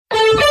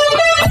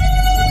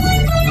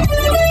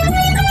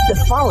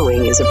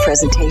following is a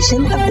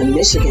presentation of the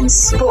Michigan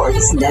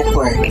Sports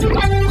Network.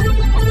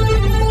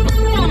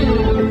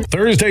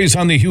 Thursdays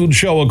on the Huge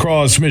Show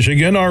across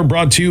Michigan are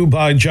brought to you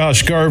by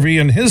Josh Garvey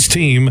and his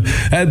team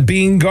at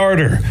Beene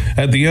Garter.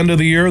 At the end of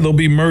the year, they'll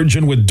be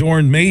merging with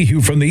Doeren Mayhew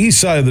from the east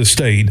side of the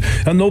state,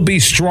 and they'll be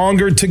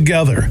stronger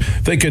together.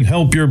 They can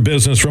help your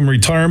business from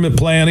retirement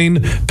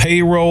planning,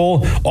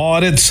 payroll,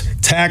 audits,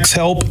 tax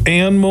help,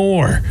 and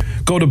more.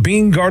 Go to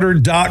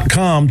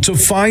BeaneGarter.com to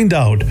find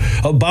out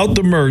about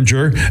the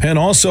merger and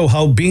also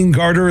how Beene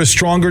Garter is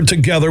stronger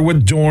together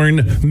with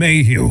Doeren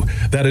Mayhew.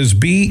 That is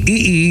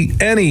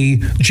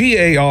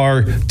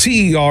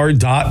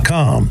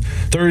BeeneGarter.com.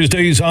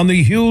 Thursdays on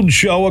the Huge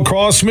Show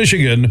across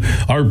Michigan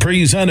are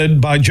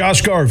presented by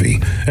Josh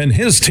Garvey and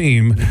his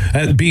team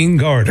at Beene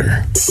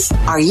Garter.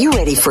 Are you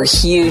ready for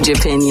huge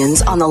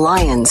opinions on the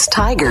Lions,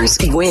 Tigers,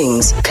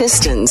 Wings,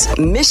 Pistons,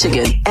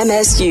 Michigan,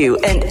 MSU,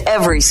 and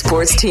every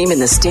sports team in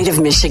the state of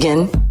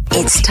Michigan?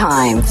 It's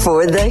time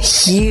for The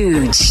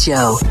Huge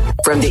Show.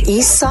 From the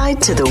east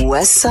side to the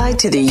west side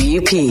to the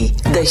UP,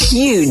 The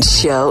Huge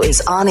Show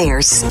is on air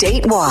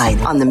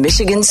statewide on the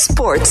Michigan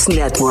Sports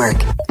Network.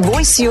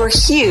 Voice your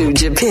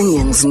huge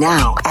opinions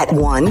now at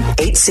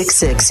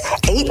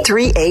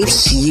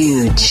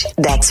 1-866-838-HUGE.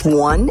 That's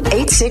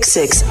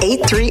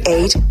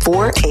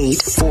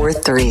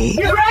 1-866-838-4843.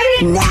 You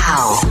ready?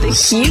 Now, the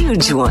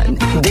huge one,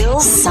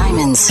 Bill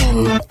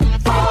Simonson.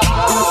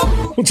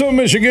 What's up,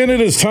 Michigan?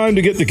 It is time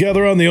to get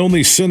together on the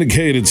only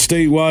syndicated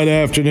statewide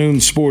afternoon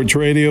sports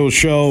radio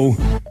show.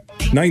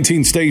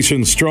 19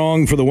 stations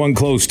strong. For the one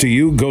close to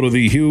you, go to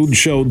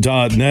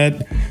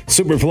thehugeshow.net.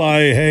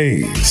 Superfly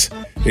Hayes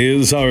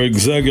is our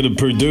executive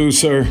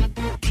producer.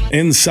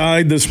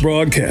 Inside this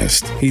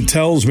broadcast, he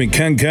tells me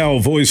Ken Cowell,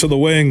 voice of the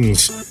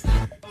Wings,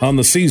 on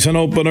the season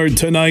opener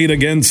tonight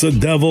against the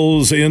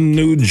Devils in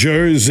New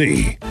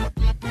Jersey.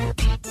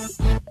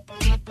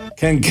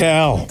 Ken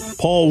Cowell,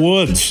 Paul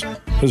Woods,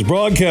 his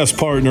broadcast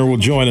partner, will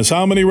join us.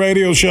 How many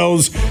radio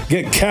shows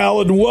get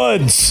Cal and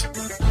Woods?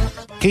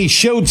 He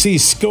shoots, he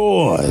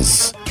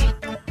scores.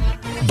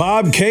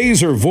 Bob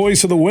Kaiser,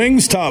 voice of the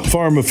Wings, top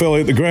farm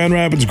affiliate, the Grand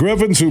Rapids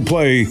Griffins, who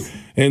play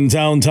in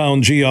downtown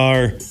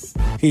GR.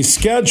 He's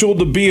scheduled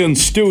to be in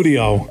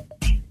studio.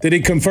 Did he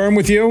confirm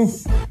with you?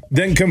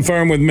 Didn't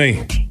confirm with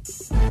me.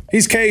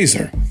 He's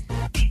Kaiser.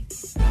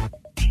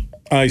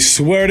 I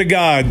swear to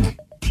God,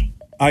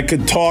 I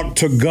could talk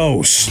to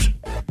Ghost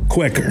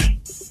quicker.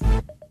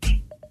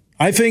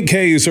 I think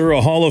Kaiser,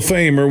 a Hall of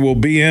Famer, will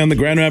be in. The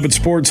Grand Rapids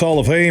Sports Hall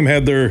of Fame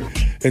had their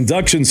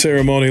induction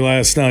ceremony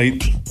last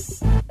night.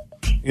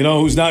 You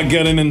know who's not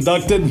getting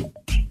inducted?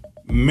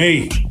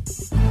 Me.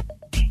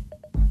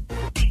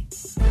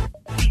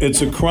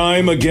 It's a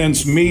crime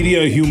against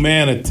media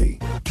humanity.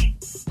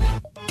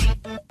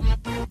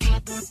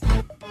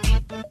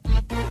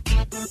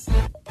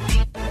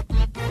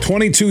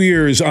 "22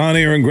 years on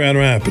air in Grand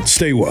Rapids,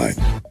 statewide.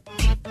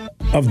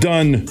 I've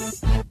done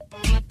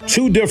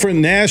 2 different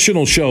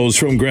national shows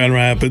from Grand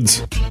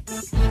Rapids.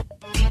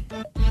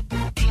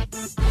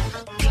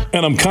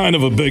 And I'm kind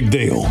of a big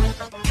deal.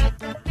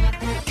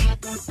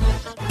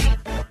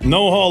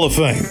 No Hall of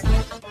Fame.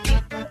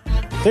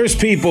 There's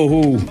people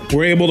who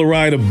were able to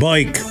ride a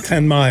bike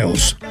 10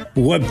 miles,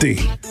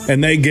 whoopty,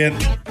 and they get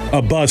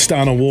a bust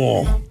on a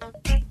wall.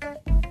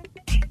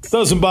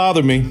 Doesn't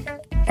bother me.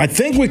 I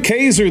think with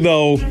Kaiser,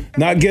 though,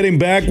 not getting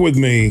back with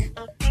me,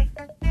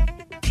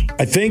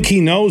 I think he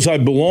knows I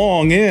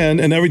belong in,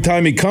 and every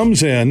time he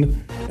comes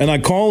in, and I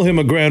call him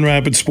a Grand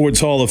Rapids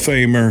Sports Hall of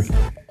Famer,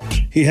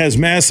 he has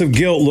massive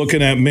guilt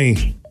looking at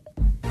me.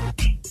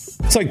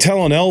 It's like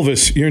telling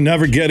Elvis, you're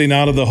never getting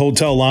out of the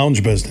hotel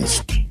lounge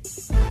business.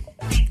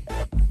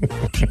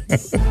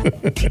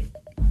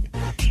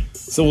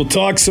 So we'll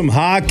talk some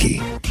hockey.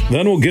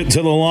 Then we'll get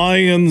to the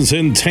Lions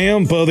in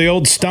Tampa, the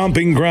old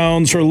stomping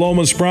grounds for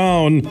Lomas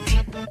Brown.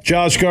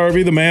 Josh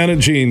Garvey, the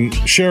managing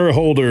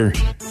shareholder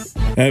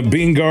at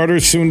Beene Garter,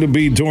 soon to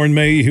be Doeren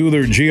Mayhew,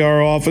 their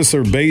GR office.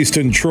 They're based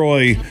in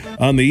Troy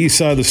on the east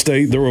side of the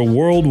state. They're a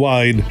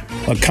worldwide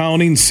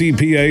accounting,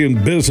 CPA,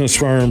 and business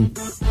firm.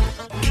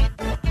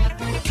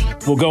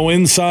 We'll go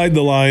inside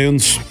the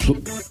Lions,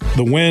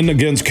 the win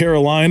against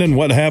Carolina, and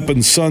what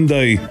happened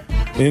Sunday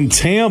in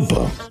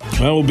Tampa.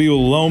 That will be with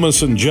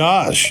Lomas and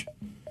Josh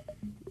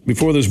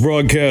before this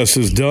broadcast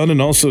is done,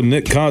 and also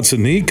Nick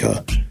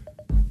Kotsanika,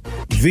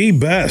 the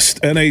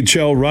best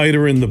NHL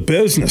writer in the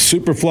business.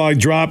 Superfly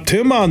dropped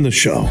him on the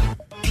show.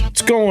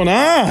 What's going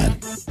on?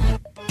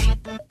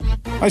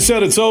 I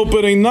said it's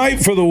opening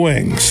night for the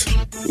Wings.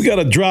 We got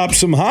to drop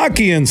some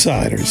hockey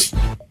insiders.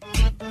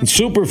 And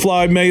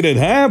Superfly made it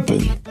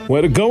happen.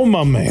 Way to go,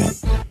 my man.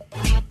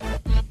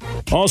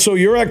 Also,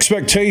 your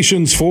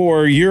expectations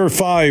for year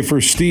 5 for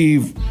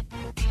Steve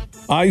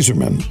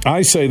Yzerman.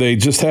 I say they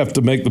just have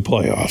to make the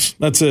playoffs.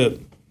 That's it.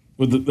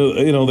 With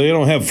they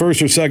don't have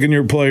first or second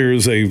year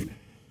players. They've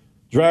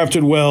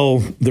drafted well.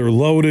 They're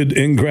loaded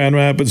in Grand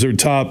Rapids. Their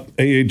top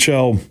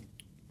AHL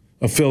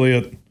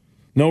affiliate.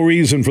 No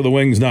reason for the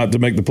Wings not to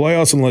make the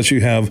playoffs unless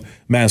you have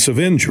massive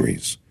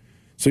injuries.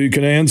 So you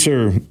can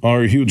answer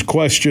our huge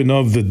question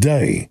of the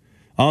day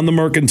on the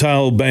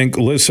Mercantile Bank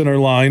listener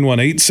line,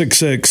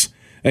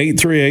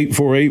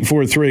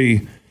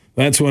 1-866-838-4843.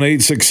 That's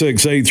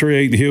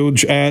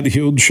 1-866-838-HUGE, at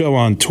Huge Show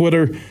on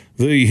Twitter,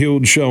 The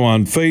Huge Show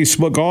on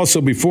Facebook.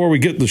 Also, before we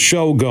get the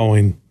show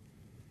going,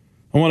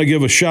 I want to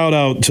give a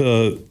shout-out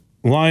to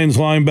Lions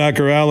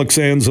linebacker Alex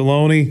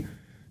Anzalone.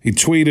 He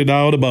tweeted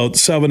out about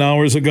 7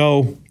 hours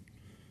ago,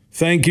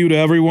 "Thank you to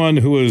everyone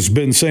who has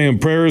been saying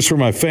prayers for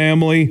my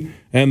family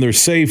and their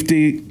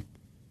safety.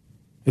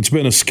 It's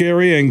been a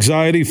scary,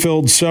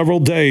 anxiety-filled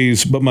several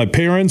days, but my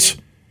parents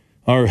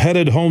are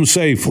headed home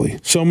safely.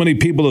 So many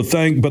people to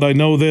thank, but I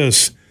know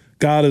this.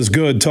 God is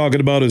good." Talking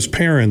about his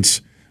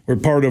parents. We're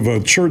part of a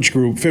church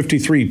group,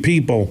 53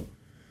 people,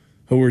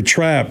 who were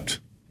trapped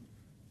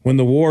when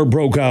the war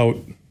broke out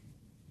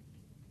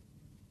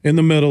in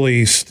the Middle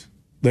East.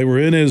 They were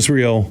in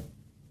Israel,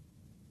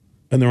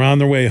 and they're on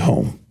their way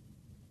home.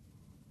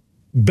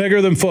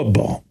 Bigger than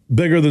football,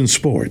 bigger than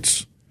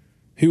sports.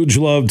 Huge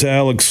love to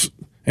Alex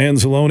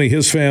Anzalone,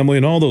 his family,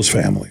 and all those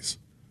families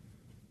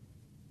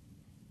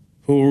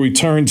who will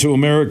return to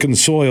American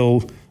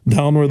soil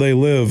down where they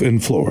live in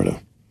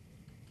Florida.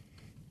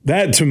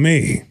 That, to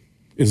me,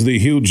 is the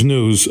huge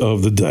news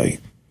of the day.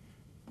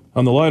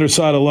 On the lighter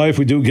side of life,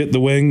 we do get the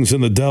Wings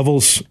and the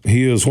Devils.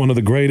 He is one of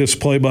the greatest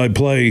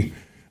play-by-play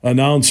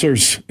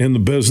announcers in the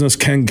business.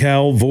 Ken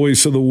Cowell,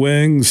 voice of the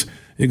Wings.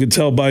 You can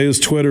tell by his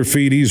Twitter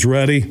feed he's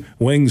ready.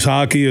 Wings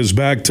hockey is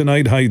back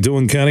tonight. How you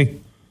doing, Kenny?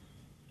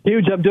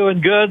 Huge, I'm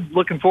doing good.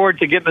 Looking forward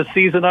to getting the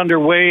season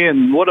underway,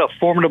 and what a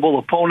formidable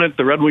opponent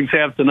the Red Wings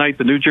have tonight,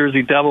 the New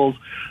Jersey Devils.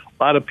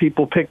 A lot of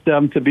people picked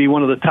them to be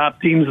one of the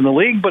top teams in the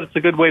league, but it's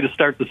a good way to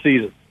start the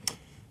season.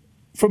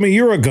 From a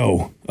year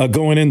ago,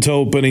 going into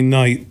opening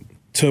night,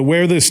 to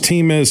where this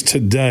team is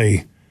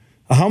today,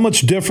 how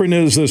much different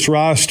is this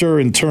roster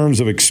in terms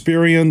of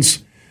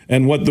experience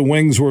and what the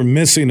Wings were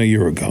missing a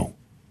year ago?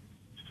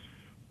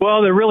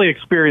 Well, they're really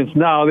experienced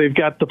now. They've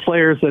got the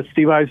players that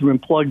Steve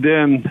Yzerman plugged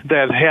in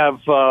that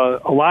have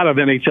a lot of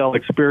NHL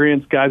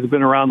experience. Guys have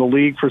been around the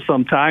league for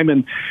some time,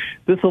 and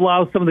this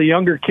allows some of the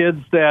younger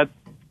kids that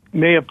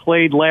may have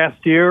played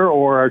last year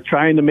or are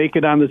trying to make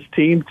it on this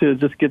team to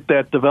just get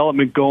that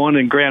development going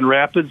in Grand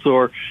Rapids,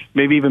 or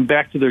maybe even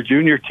back to their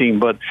junior team.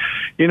 But,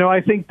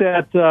 I think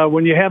that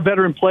when you have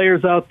veteran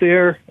players out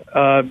there,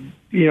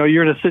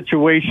 you're in a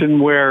situation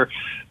where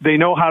they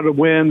know how to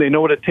win. They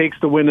know what it takes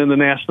to win in the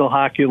National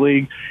Hockey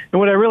League. And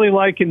what I really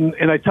like,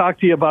 and I talked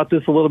to you about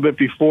this a little bit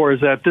before,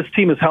 is that this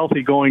team is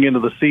healthy going into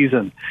the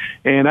season.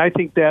 And I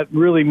think that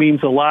really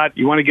means a lot.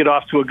 You want to get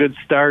off to a good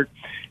start,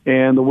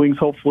 and the Wings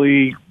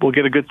hopefully will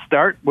get a good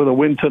start with a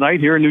win tonight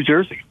here in New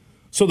Jersey.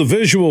 So the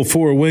visual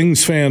for a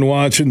Wings fan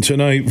watching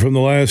tonight from the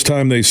last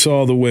time they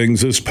saw the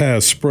Wings this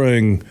past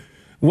spring,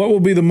 what will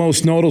be the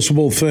most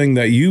noticeable thing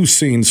that you've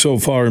seen so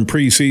far in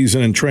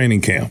preseason and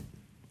training camp?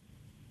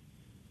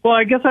 Well,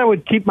 I guess I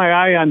would keep my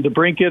eye on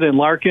DeBrincat and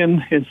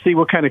Larkin and see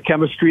what kind of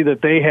chemistry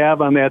that they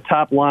have on that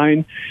top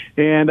line.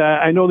 And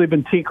I know they've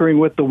been tinkering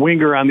with the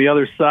winger on the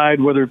other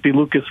side, whether it be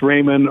Lucas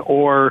Raymond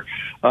or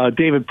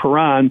David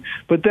Perron.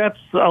 But that's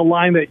a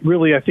line that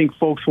really I think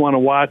folks want to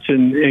watch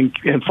and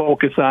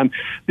focus on.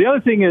 The other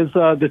thing is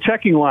the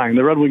checking line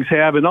the Red Wings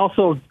have, and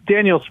also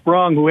Daniel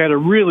Sprong, who had a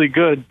really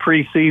good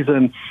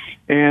preseason.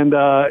 And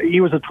he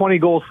was a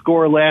 20-goal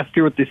scorer last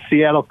year with the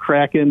Seattle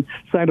Kraken,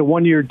 signed a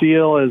one-year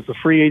deal as a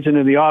free agent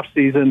in the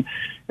offseason.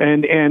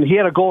 And he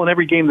had a goal in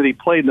every game that he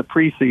played in the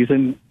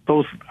preseason.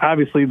 Those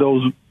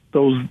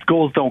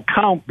goals don't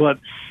count, but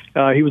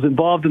he was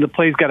involved in the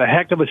play. He's got a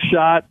heck of a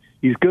shot.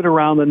 He's good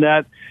around the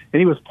net.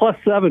 And he was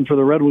 +7 for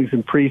the Red Wings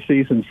in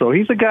preseason. So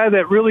he's a guy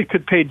that really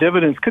could pay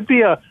dividends, could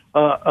be a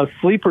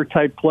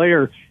sleeper-type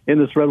player in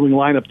this Red Wing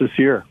lineup this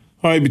year.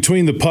 All right,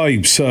 between the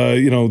pipes,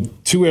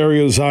 two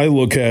areas I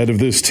look at if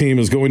this team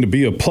is going to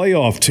be a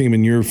playoff team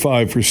in year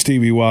 5 for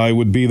Stevie Y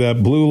would be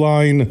that blue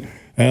line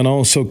and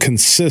also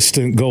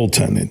consistent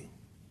goaltending.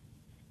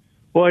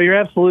 Well, you're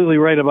absolutely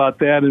right about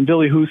that. And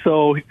Billy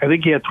Husso, I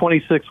think he had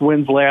 26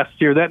 wins last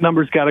year. That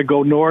number's got to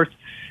go north.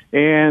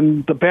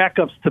 And the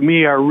backups, to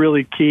me, are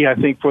really key, I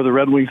think, for the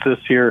Red Wings this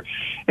year.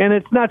 And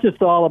it's not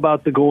just all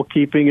about the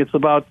goalkeeping. It's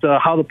about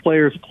how the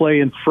players play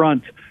in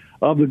front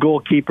of the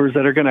goalkeepers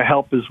that are going to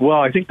help as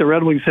well. I think the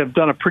Red Wings have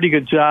done a pretty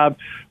good job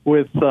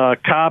with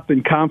Kopp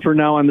and Comfer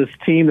now on this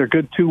team. They're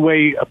good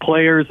two-way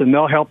players, and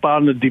they'll help out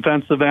on the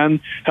defensive end,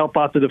 help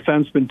out the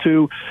defensemen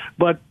too.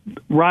 But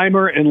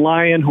Reimer and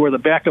Lyon, who are the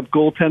backup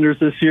goaltenders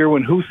this year,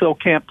 when Husso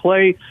can't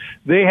play,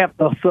 they have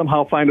to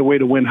somehow find a way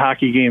to win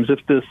hockey games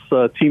if this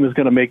team is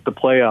going to make the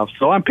playoffs.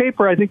 So on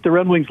paper, I think the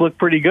Red Wings look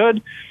pretty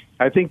good.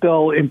 I think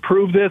they'll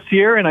improve this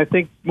year, and I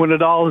think when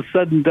it all is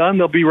said and done,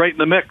 they'll be right in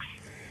the mix.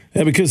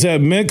 Yeah, because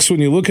that mix,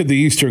 when you look at the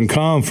Eastern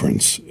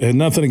Conference, and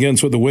nothing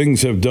against what the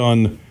Wings have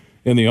done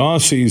in the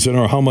offseason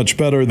or how much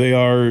better they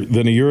are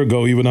than a year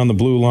ago, even on the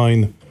blue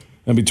line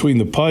and between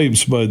the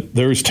pipes, but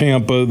there's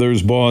Tampa,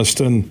 there's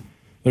Boston,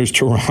 there's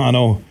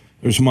Toronto,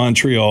 there's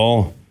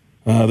Montreal,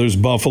 there's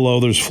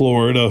Buffalo, there's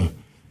Florida,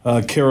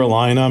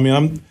 Carolina. I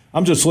mean,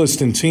 I'm just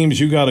listing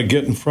teams you got to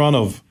get in front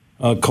of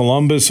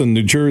Columbus and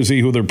New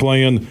Jersey, who they're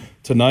playing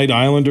tonight.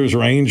 Islanders,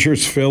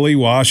 Rangers, Philly,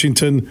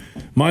 Washington.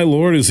 My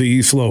Lord, is the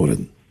East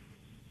loaded.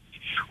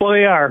 Well,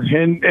 they are,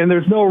 and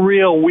there's no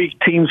real weak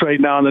teams right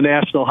now in the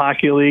National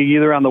Hockey League,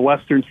 either on the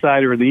western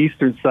side or the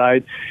eastern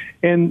side.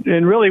 And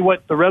really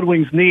what the Red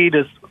Wings need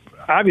is,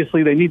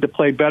 obviously they need to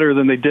play better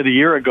than they did a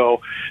year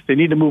ago. They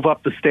need to move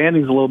up the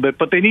standings a little bit,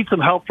 but they need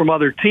some help from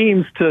other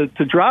teams to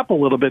drop a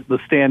little bit in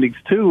the standings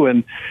too.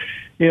 And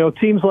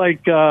teams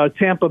like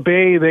Tampa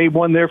Bay, they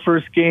won their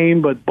first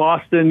game, but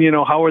Boston,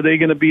 how are they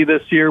going to be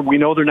this year? We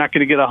know they're not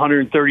going to get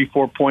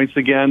 134 points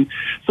again.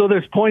 So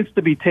there's points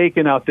to be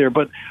taken out there.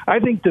 But I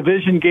think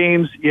division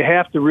games, you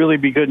have to really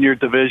be good in your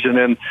division.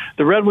 And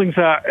the Red Wings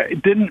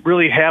didn't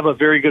really have a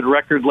very good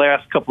record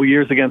last couple of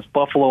years against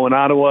Buffalo and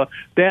Ottawa.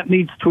 That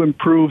needs to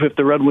improve if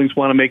the Red Wings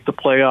want to make the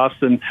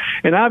playoffs. And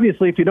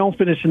obviously, if you don't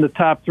finish in the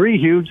top three,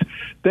 Huge,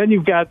 then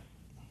you've got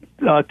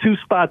 2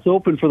 spots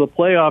open for the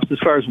playoffs as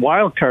far as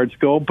wild cards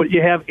go, but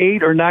you have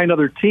 8 or 9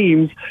 other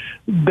teams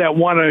that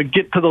want to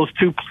get to those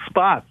 2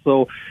 spots.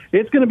 So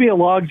it's going to be a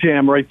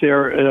logjam right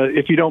there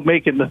if you don't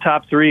make it in the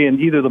top 3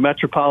 in either the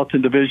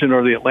Metropolitan Division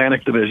or the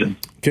Atlantic Division.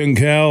 Ken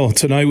Cal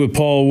tonight with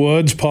Paul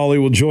Woods. Paulie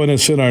will join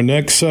us in our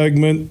next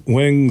segment,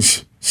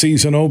 Wings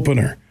season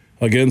opener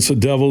against the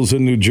Devils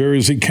in New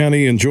Jersey.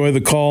 Kenny, enjoy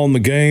the call in the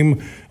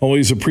game.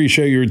 Always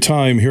appreciate your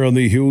time here on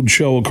the Huge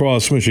Show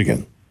across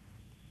Michigan.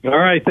 All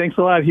right, thanks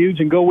a lot, Huge,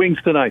 and go Wings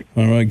tonight.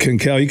 All right, Ken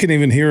Cal, you can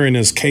even hear in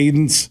his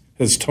cadence,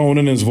 his tone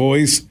in his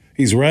voice,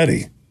 he's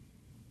ready.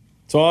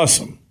 It's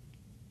awesome.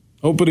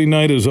 Opening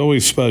night is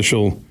always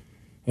special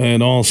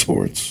in all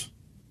sports.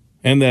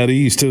 And that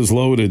East is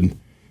loaded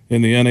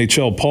in the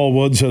NHL. Paul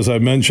Woods, as I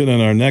mentioned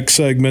in our next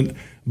segment,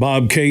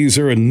 Bob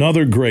Kaiser,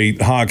 another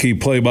great hockey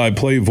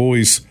play-by-play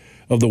voice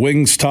of the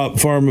Wings' top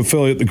farm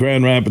affiliate, the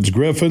Grand Rapids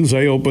Griffins.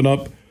 They open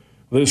up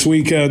this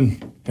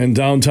weekend in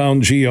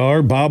downtown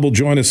GR. Bob will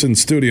join us in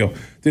studio.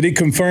 Did he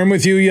confirm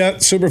with you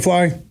yet,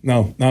 Superfly?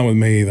 No, not with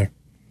me either.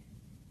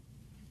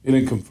 He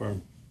didn't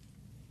confirm.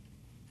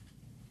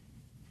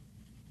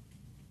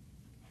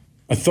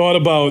 I thought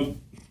about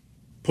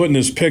putting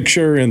his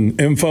picture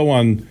and info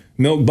on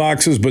milk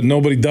boxes, but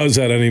nobody does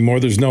that anymore.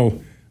 There's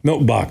no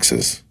milk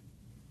boxes.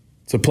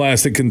 It's a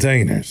plastic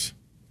containers.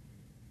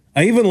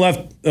 I even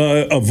left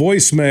a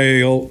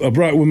voicemail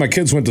when my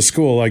kids went to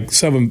school, like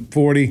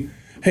 7:40.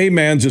 Hey,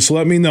 man, just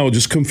let me know.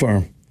 Just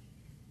confirm.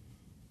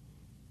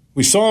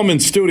 We saw him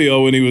in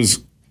studio, and he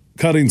was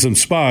cutting some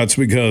spots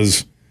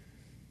because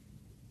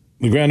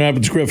the Grand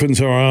Rapids Griffins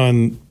are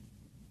on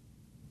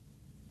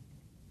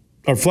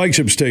our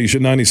flagship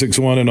station,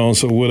 96.1, and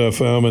also Wood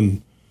FM.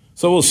 And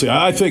so we'll see.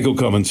 I think he'll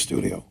come in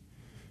studio.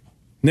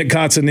 Nick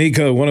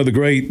Katsanika, one of the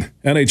great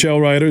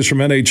NHL writers from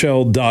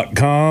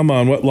NHL.com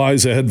on what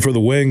lies ahead for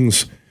the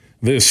Wings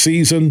this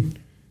season.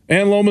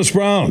 And Lomas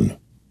Brown,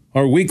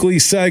 our weekly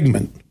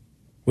segment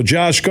with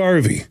Josh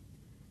Garvey,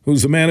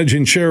 who's the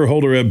managing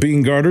shareholder at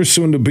Bean Garter,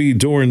 soon to be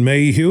Doran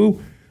Mayhew.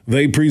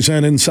 They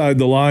present Inside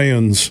the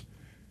Lions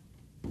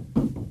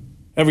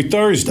every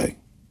Thursday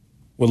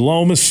with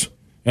Lomas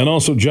and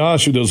also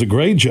Josh, who does a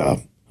great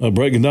job of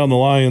breaking down the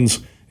Lions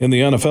in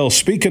the NFL.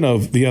 Speaking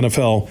of the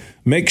NFL,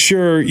 make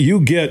sure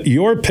you get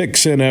your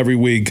picks in every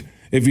week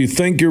if you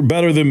think you're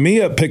better than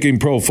me at picking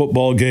pro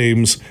football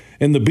games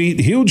in the Beat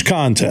Huge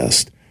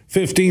contest.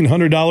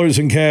 $1,500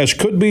 in cash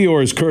could be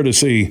yours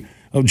courtesy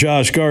of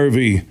Josh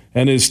Garvey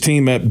and his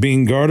team at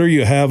Bean Garter.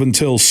 You have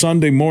until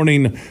Sunday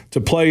morning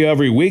to play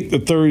every week. The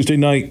Thursday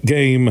night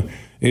game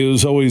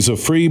is always a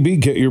freebie.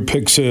 Get your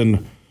picks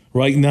in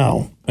right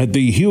now at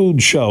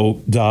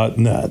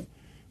thehugeshow.net.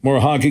 More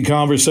hockey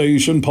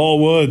conversation. Paul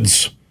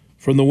Woods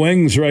from the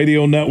Wings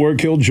Radio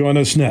Network. He'll join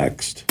us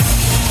next.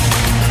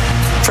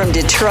 From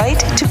Detroit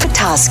to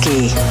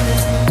Petoskey,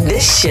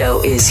 this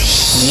show is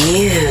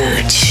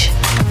huge.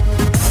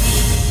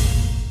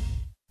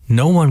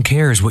 No one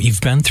cares what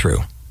you've been through.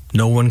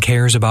 No one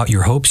cares about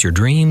your hopes, your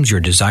dreams, your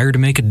desire to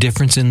make a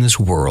difference in this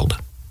world.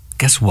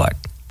 Guess what?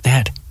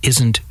 That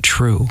isn't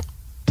true.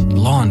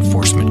 Law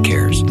enforcement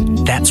cares.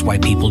 That's why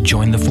people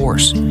join the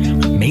force.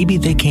 Maybe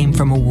they came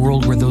from a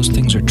world where those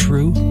things are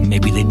true.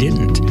 Maybe they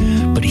didn't.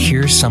 But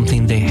here's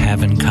something they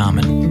have in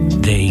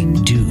common. They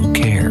do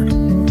care.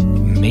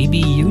 Maybe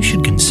you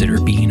should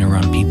consider being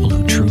around people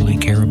who truly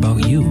care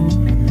about you.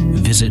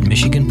 Visit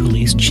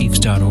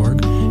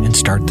MichiganPoliceChiefs.org and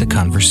start the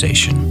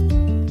conversation.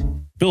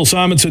 Bill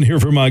Simonson here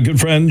for my good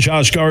friend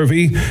Josh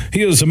Garvey.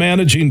 He is a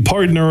managing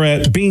partner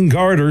at Bean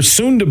Garter,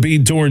 soon to be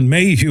Doran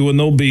Mayhew, and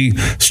they'll be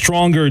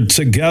stronger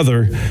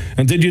together.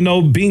 And did you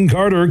know Bean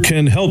Garter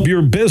can help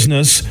your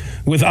business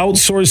with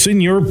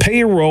outsourcing your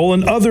payroll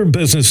and other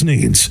business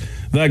needs?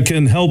 that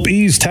can help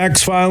ease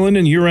tax filing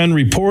and year-end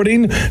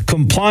reporting,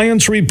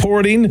 compliance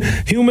reporting,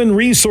 human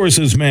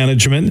resources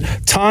management,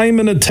 time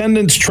and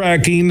attendance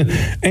tracking,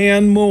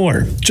 and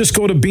more. Just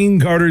go to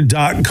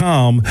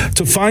BeanCarter.com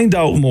to find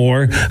out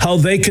more how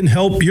they can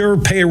help your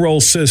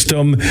payroll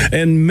system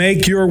and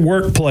make your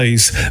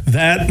workplace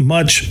that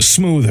much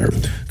smoother.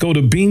 Go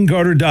to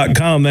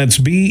BeanCarter.com. That's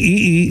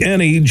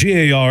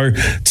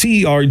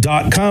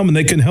BeanEnergar.com, and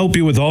they can help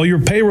you with all your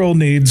payroll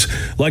needs.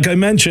 Like I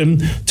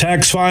mentioned,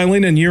 tax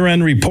filing and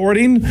year-end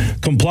reporting,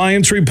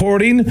 compliance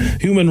reporting,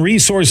 human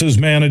resources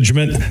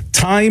management,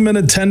 time and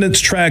attendance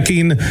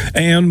tracking,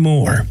 and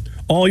more.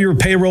 All your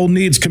payroll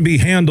needs can be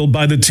handled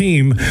by the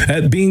team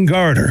at Bean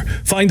Garter.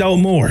 Find out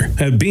more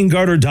at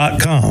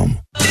BeanCarter.com.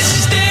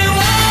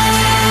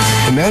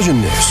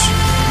 Imagine this.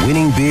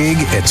 Winning big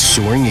at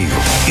Soaring Eagle.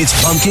 It's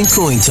pumpkin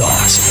coin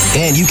toss,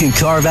 and you can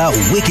carve out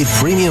wicked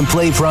premium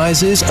play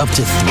prizes up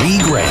to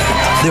 $3,000.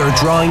 There are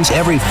drawings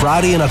every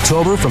Friday in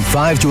October from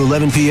 5 to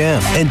 11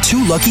 p.m. and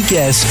 2 lucky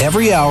guests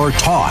every hour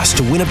toss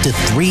to win up to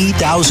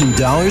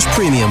 $3,000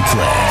 premium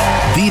play.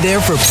 Be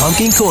there for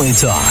pumpkin coin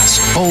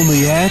toss,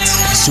 only at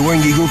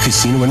Soaring Eagle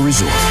Casino and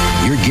Resort.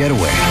 Your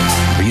getaway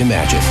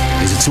reimagined.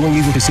 Visit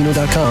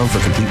SoaringEagleCasino.com for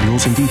complete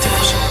rules and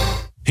details.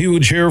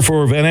 Huge here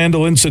for Van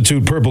Andel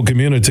Institute Purple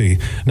Community.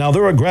 Now,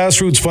 they're a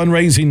grassroots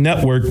fundraising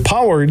network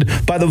powered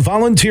by the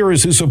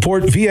volunteers who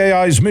support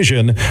VAI's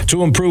mission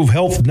to improve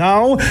health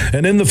now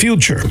and in the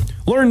future.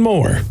 Learn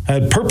more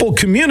at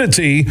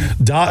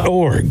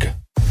purplecommunity.org.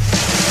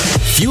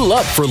 Fuel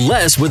up for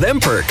less with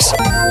M-Perks.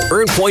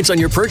 Earn points on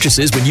your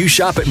purchases when you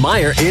shop at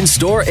Meijer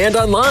in-store and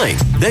online.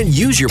 Then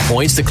use your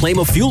points to claim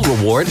a fuel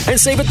reward and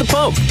save at the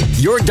pump.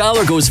 Your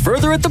dollar goes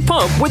further at the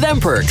pump with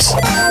M-Perks.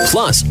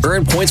 Plus,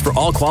 earn points for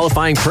all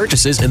qualifying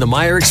purchases in the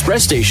Meijer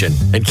Express station.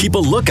 And keep a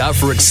lookout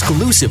for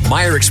exclusive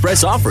Meijer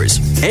Express offers.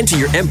 Enter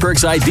your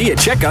M-Perks ID at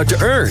checkout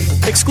to earn.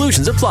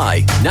 Exclusions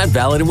apply. Not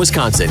valid in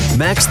Wisconsin.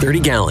 Max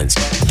 30 gallons.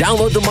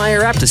 Download the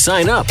Meijer app to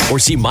sign up or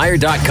see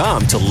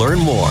Meijer.com to learn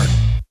more.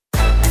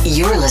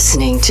 You're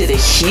listening to The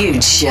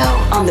Huge Show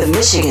on the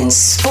Michigan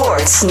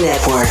Sports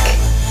Network.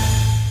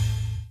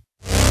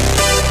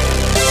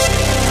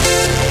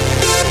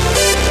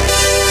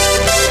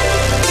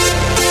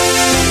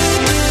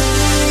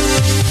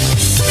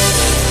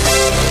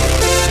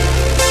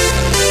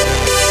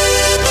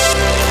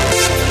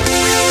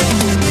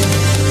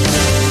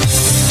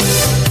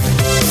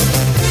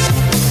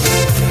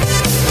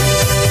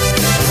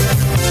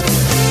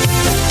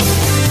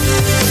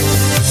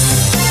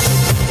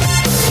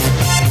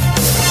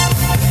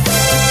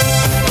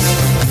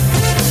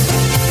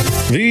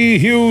 The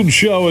Huge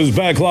Show is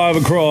back live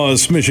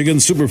across Michigan.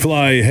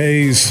 Superfly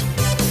Hayes,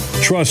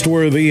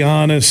 trustworthy,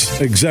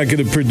 honest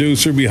executive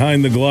producer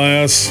behind the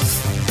glass.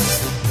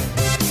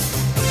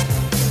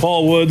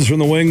 Paul Woods from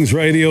the Wings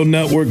Radio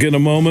Network in a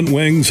moment.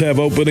 Wings have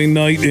opening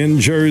night in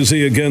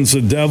Jersey against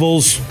the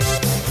Devils.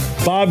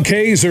 Bob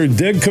Kaiser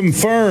did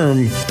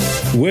confirm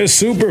with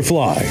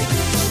Superfly.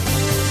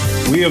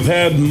 We have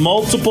had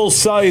multiple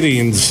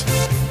sightings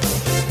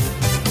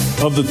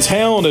of the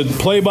talented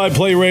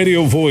play-by-play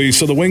radio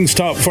voice of the Wings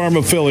Top Farm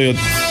affiliate,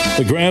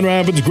 the Grand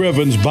Rapids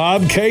Griffins.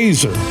 Bob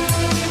Kaiser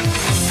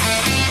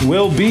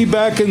will be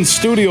back in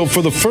studio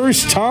for the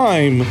first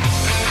time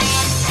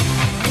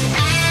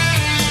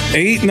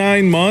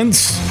 8-9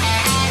 months.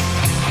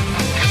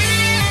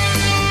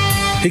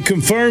 He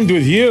confirmed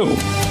with you.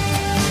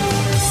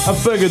 I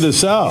figured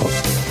this out.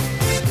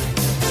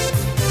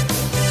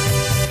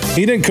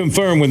 He didn't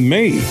confirm with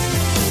me.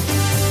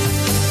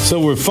 So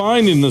we're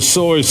finding the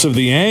source of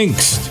the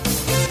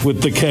angst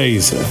with the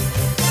Kaiser.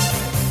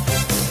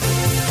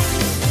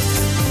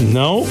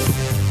 Nope.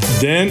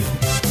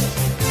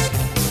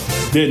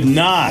 Did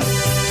not.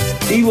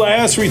 He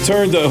last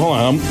returned hold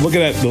on, I'm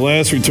looking at the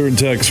last return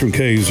text from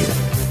Kaiser.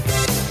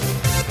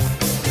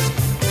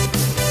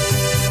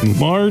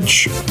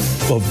 March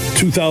of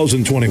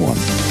 2021.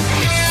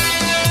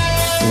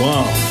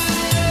 Wow.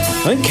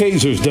 I think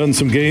Kaiser's done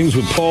some games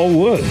with Paul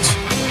Woods.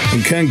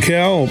 And Ken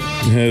Cal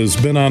has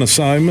been on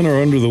assignment or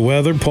under the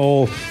weather.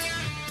 Paul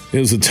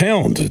is a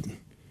talented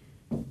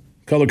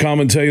color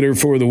commentator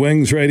for the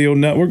Wings Radio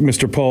Network.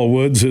 Mr. Paul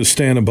Woods is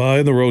standing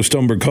by the Roast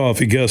Umber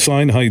Coffee guest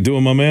line. How you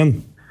doing, my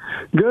man?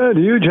 Good,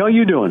 Huge. How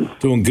you doing?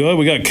 Doing good.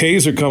 We got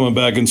Kaiser coming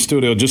back in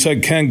studio. Just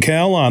had Ken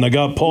Cal on. I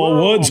got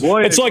Paul Woods.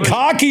 Boy, it's like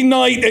hockey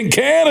night in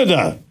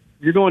Canada.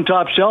 You're going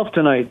top shelf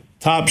tonight.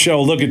 Top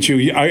shelf. Look at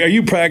you. Are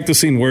you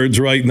practicing words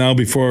right now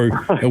before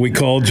we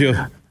called you?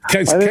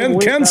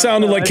 Ken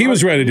sounded like he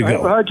was ready to go. I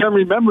have a hard time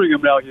remembering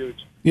him now,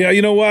 Huge. Yeah,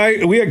 you know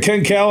why? We had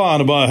Ken Cal on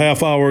about a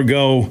half hour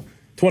ago,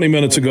 20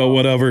 minutes ago,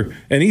 whatever,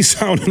 and he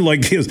sounded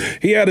like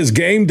he had his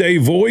game day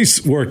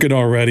voice working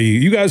already.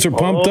 You guys are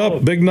pumped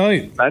up. Big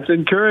night. That's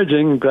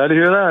encouraging. Glad to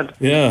hear that.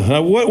 Yeah.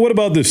 What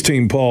about this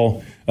team,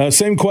 Paul?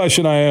 Same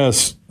question I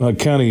asked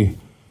Kenny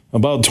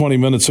about 20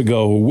 minutes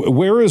ago.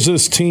 Where is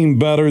this team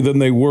better than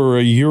they were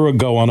a year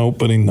ago on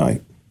opening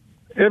night?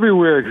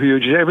 Everywhere,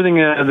 Huge. Everything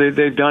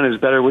they've done is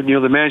better.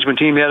 The management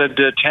team added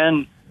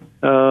 10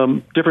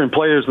 different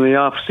players in the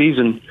off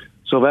season,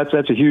 So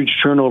that's a huge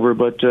turnover,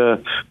 but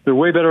they're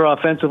way better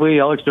offensively.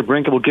 Alex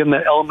DeBrincat will give them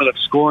that element of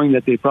scoring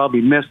that they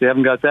probably missed. They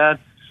haven't got that.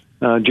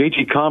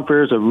 JT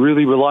Compher is a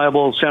really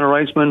reliable center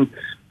iceman.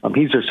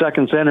 He's their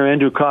second center.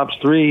 Andrew Kopp's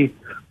 3.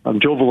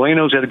 Joe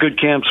Valeno's had a good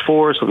camps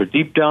 4, so they're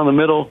deep down the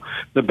middle.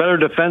 They're better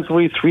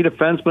defensively, 3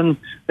 defensemen.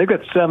 They've got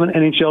 7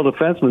 NHL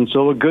defensemen,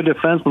 so a good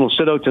defenseman will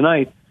sit out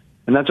tonight.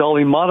 And that's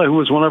Olli Mata, who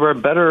was one of our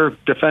better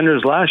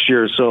defenders last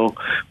year. So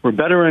we're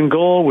better in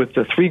goal with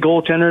the 3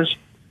 goaltenders.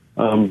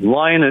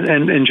 Lyon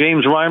and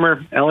James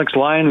Reimer. Alex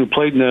Lyon, who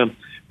played in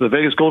the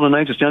Vegas Golden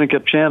Knights as Stanley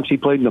Cup champs, he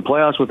played in the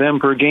playoffs with them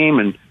per game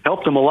and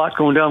helped them a lot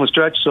going down the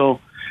stretch.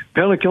 So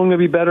penalty killing will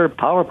be better,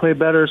 power play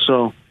better.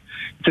 So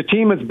it's a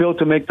team that's built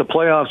to make the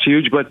playoffs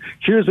huge. But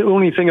here's the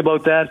only thing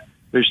about that.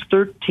 There's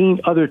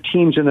 13 other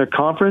teams in their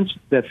conference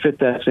that fit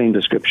that same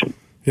description.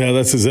 Yeah,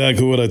 that's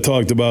exactly what I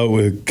talked about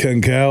with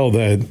Ken Cal,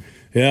 that,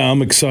 yeah,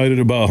 I'm excited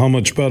about how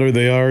much better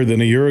they are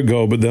than a year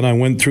ago. But then I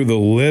went through the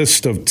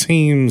list of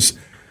teams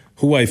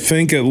who I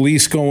think at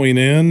least going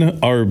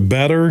in are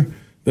better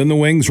than the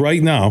Wings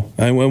right now.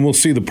 And we'll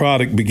see the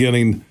product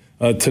beginning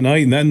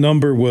tonight. And that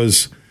number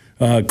was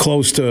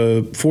close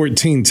to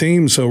 14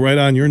 teams, so right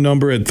on your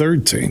number at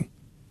 13.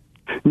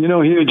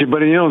 Huge. But,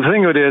 the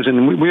thing of it is,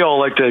 and we all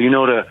like to,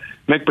 to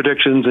make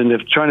predictions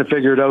and trying to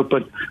figure it out.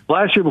 But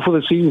last year before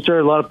the season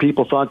started, a lot of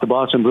people thought the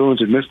Boston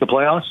Bruins had missed the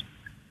playoffs.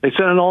 They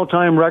set an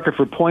all-time record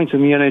for points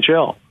in the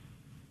NHL.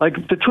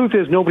 Like, the truth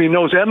is, nobody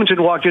knows.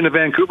 Edmonton walked into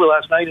Vancouver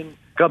last night and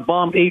got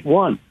bombed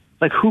 8-1.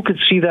 Like, who could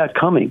see that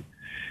coming?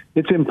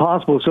 It's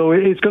impossible. So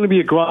it's going to be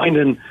a grind.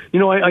 And,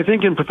 I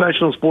think in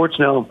professional sports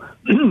now,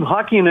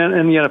 hockey and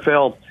the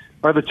NFL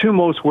are the two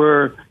most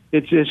where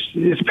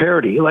it's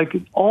parity. Like,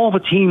 all the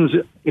teams,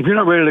 if you're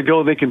not ready to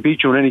go, they can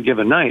beat you on any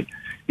given night.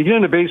 You get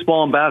into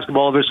baseball and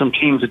basketball, there's some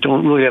teams that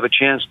don't really have a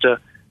chance to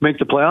make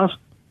the playoffs.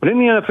 But in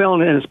the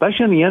NFL, and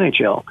especially in the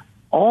NHL,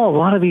 a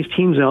lot of these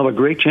teams now have a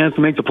great chance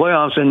to make the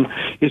playoffs, and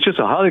it's just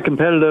a highly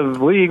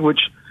competitive league, which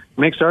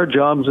makes our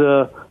jobs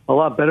a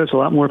lot better. It's a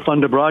lot more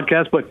fun to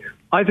broadcast. But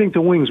I think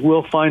the Wings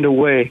will find a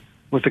way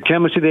with the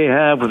chemistry they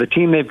have, with the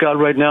team they've got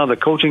right now, the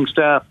coaching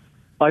staff.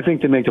 I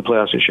think they make the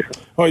playoffs this year.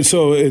 All right,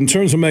 so in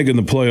terms of making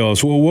the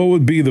playoffs, well, what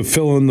would be the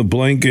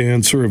fill-in-the-blank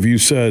answer if you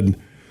said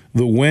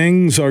the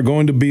Wings are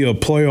going to be a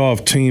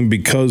playoff team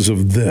because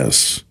of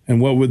this?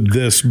 And what would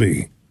this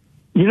be?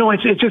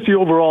 It's just the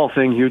overall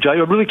thing, Huge. I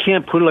really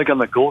can't put it like on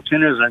the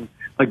goaltenders, and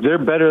like they're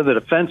better, the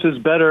defense is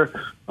better,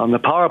 the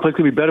power play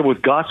could be better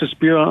with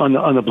Gostisbehere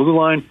on the blue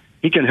line.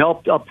 He can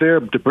help up there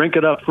to bring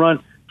it up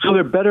front. So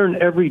they're better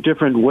in every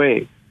different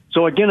way.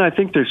 So again, I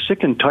think they're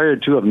sick and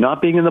tired too of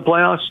not being in the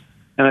playoffs,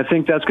 and I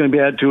think that's going to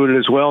be added to it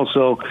as well.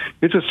 So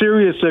it's a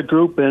serious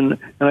group, and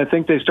I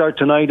think they start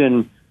tonight,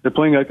 and they're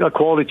playing a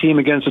quality team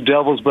against the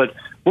Devils. But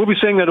we'll be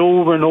saying that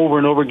over and over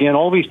and over again.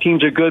 All these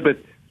teams are good, but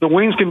the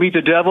Wings can beat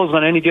the Devils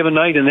on any given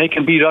night, and they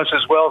can beat us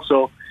as well.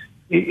 So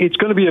it's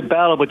going to be a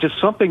battle, but just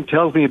something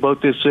tells me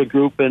about this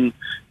group and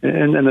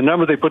the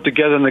number they put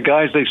together and the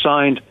guys they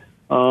signed,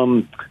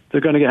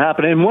 they're going to get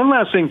happen. And one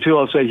last thing, too,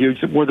 I'll say, Hugh,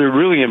 where they're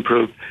really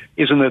improved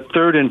is in the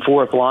third and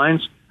fourth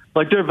lines.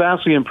 Like, they're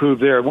vastly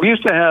improved there. We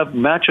used to have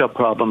matchup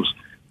problems.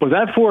 But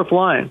that fourth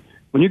line,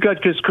 when you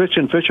got this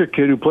Christian Fischer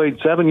kid who played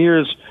 7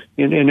 years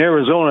in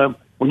Arizona,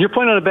 when you're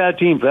playing on a bad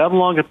team for that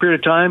long a period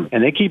of time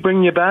and they keep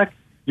bringing you back,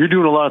 you're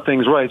doing a lot of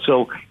things right.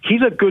 So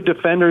he's a good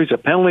defender. He's a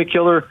penalty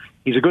killer.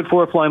 He's a good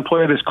fourth-line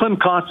player. This Klim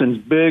Kostin's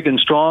big and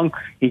strong.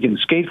 He can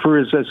skate for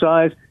his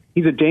size.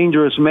 He's a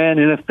dangerous man.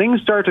 And if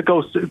things start to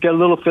get a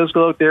little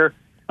physical out there,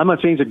 I'm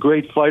not saying he's a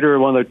great fighter or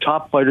one of their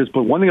top fighters,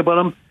 but one thing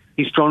about him,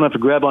 he's strong enough to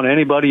grab on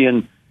anybody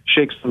and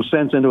shake some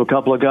sense into a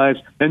couple of guys.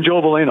 And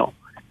Joe Valeno.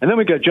 And then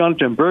we got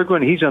Jonathan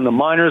Berggren. He's on the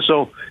minors.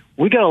 So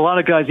we got a lot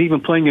of guys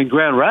even playing in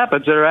Grand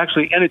Rapids that are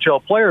actually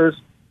NHL players,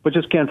 but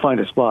just can't find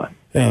a spot.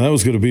 Yeah, that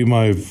was going to be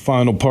my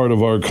final part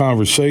of our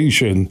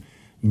conversation.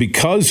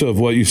 Because of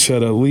what you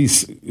said, at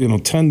least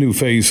 10 new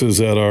faces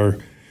that are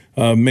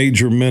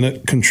major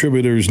minute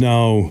contributors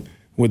now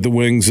with the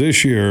Wings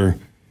this year.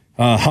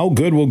 How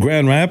good will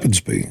Grand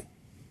Rapids be?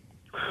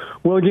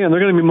 Well, again, they're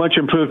going to be much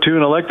improved, too,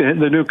 and I like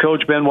the new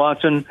coach, Ben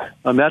Watson.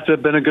 That's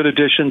been a good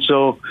addition.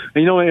 So,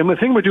 and the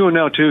thing we're doing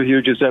now, too,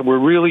 Hugh, is that we're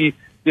really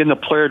in the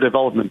player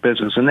development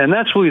business, and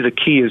that's really the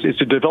key is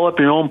to develop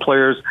your own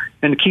players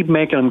and to keep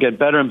making them get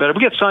better and better.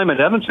 We got Simon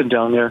Evanson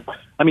down there.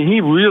 I mean,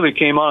 he really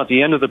came on at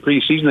the end of the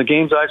preseason, the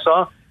games I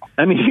saw.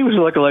 I mean, he was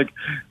looking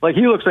like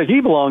he looks like he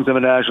belongs in the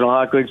National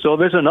Hockey League. So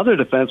there's another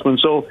defenseman.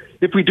 So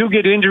if we do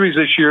get injuries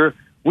this year,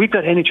 we've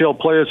got NHL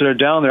players that are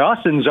down there.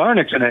 Austin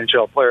Czarnik's an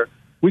NHL player.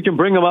 We can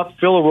bring him up,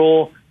 fill a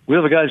role. We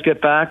have the guys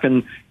get back,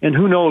 and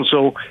who knows?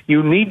 So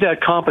you need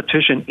that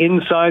competition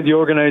inside the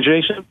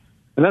organization.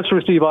 And that's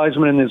where Steve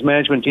Eisman and his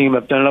management team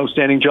have done an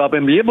outstanding job.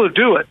 And be able to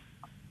do it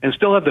and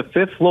still have the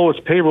fifth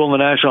lowest payroll in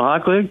the National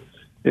Hockey League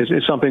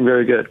is something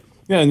very good.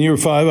 Yeah, in year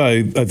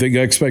 5, I think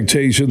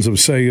expectations of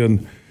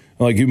saying,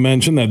 like you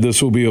mentioned, that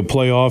this will be a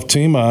playoff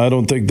team, I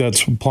don't think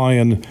that's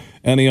applying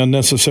any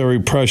unnecessary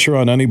pressure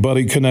on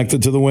anybody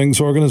connected to the Wings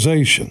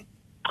organization.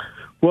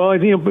 Well,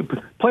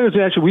 players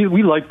actually,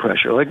 we like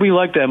pressure. Like, we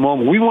like that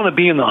moment. We want to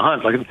be in the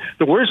hunt. Like,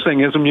 the worst thing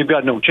is when you've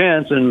got no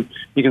chance and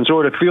you can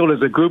sort of feel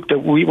as a group that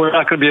we're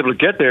not going to be able to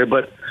get there.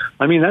 But,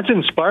 I mean, that's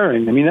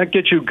inspiring. I mean, that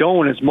gets you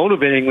going. It's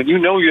motivating when you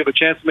know you have a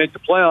chance to make the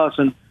playoffs.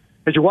 And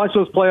as you watch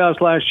those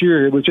playoffs last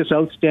year, it was just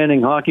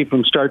outstanding hockey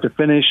from start to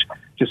finish,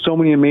 just so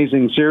many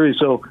amazing series.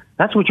 So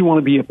that's what you want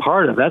to be a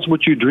part of. That's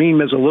what you dream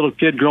as a little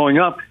kid growing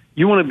up.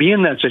 You want to be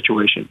in that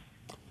situation.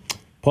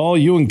 Paul,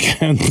 you and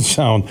Ken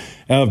sound,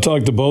 and I've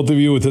talked to both of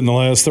you within the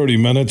last 30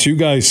 minutes. You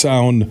guys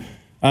sound,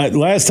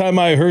 last time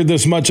I heard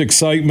this much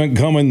excitement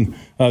coming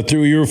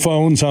through your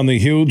phones on the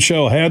Huge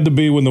Show had to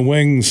be when the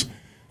Wings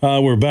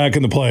were back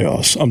in the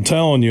playoffs. I'm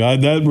telling you,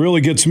 that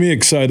really gets me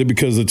excited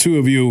because the two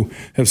of you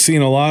have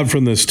seen a lot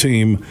from this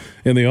team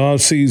in the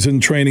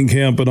offseason, training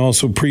camp, and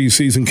also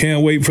preseason.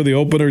 Can't wait for the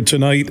opener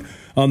tonight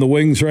on the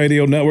Wings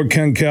Radio Network.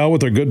 Ken Kal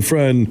with our good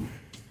friend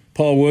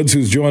Paul Woods,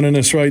 who's joining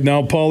us right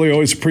now. Paulie,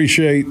 always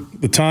appreciate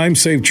the time.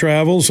 Safe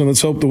travels, and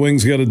let's hope the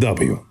Wings get a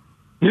W.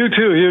 You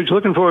too, Huge.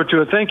 Looking forward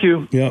to it. Thank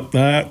you.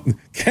 Yeah,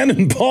 Ken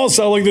and Paul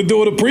sound like they're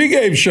doing a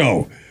pregame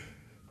show.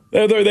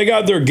 They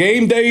got their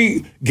game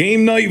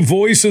night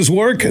voices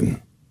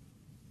working.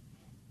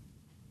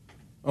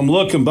 I'm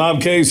looking.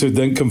 Bob Kaiser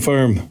didn't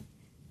confirm.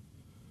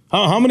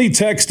 How many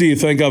texts do you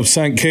think I've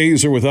sent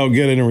Kaiser without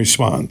getting a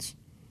response?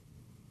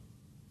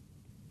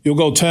 You'll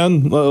go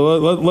 10?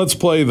 Let's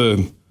play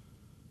the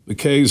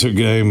Kaiser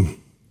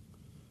game.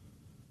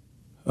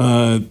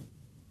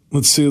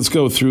 Let's see. Let's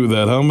go through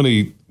that. How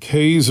many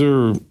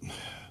Kaiser?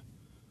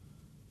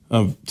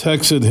 I've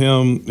texted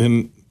him,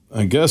 and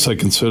I guess I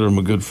consider him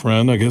a good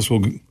friend. I guess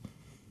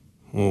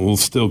we'll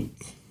still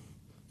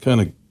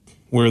kind of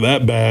wear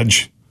that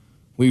badge,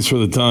 at least for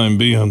the time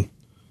being.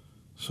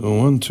 So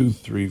 1, 2,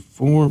 3,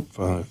 4,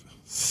 5,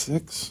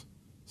 6,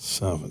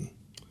 7.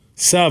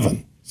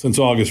 7 since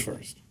August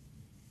 1st.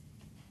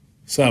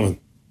 7.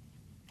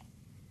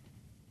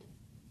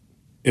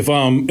 If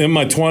I'm in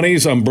my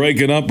 20s, I'm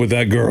breaking up with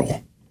that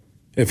girl.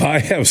 If I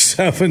have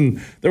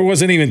 7, there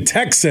wasn't even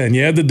text in.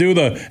 You had to do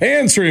the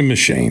answering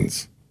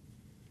machines.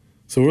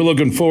 So we're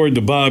looking forward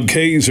to Bob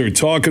Kaiser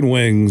talking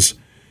Wings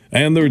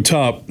and their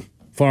top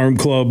farm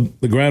club,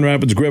 the Grand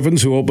Rapids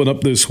Griffins, who open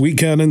up this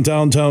weekend in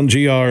downtown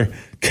GR.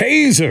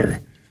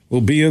 Kaiser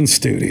will be in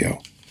studio.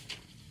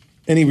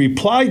 And he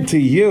replied to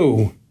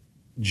you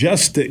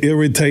just to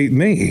irritate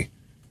me.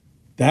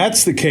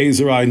 That's the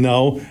Kaiser I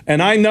know,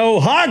 and I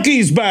know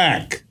hockey's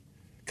back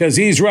because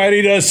he's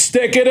ready to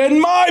stick it in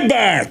my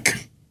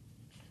back.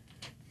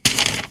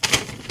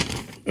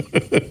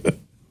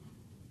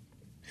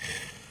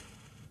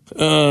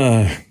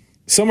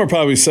 Some are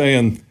probably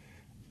saying,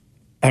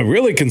 I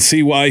really can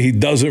see why he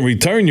doesn't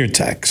return your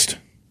text.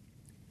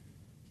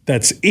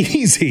 That's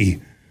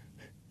easy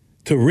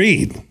to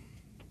read.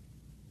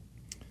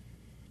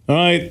 All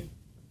right,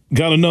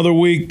 got another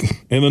week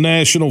in the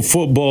National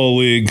Football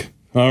League.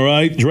 All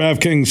right,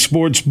 DraftKings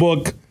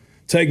Sportsbook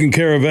taking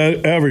care of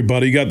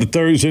everybody. You got the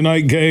Thursday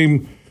night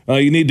game.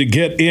 You need to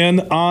get in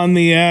on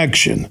the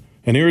action.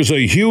 And here's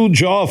a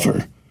huge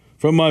offer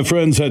from my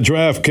friends at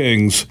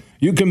DraftKings.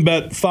 You can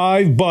bet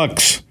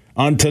 $5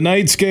 on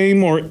tonight's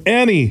game or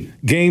any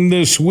game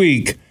this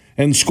week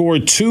and score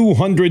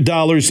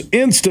 $200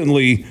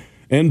 instantly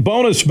in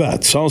bonus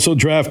bets. Also,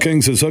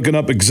 DraftKings is hooking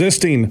up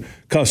existing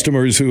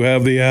customers who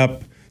have the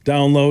app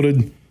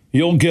downloaded.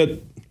 You'll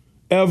get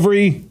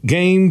every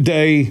game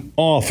day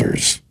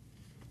offers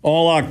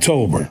all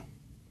October.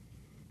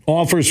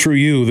 Offers for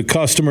you, the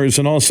customers,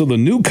 and also the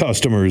new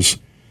customers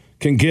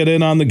can get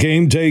in on the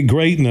game day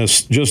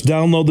greatness. Just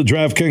download the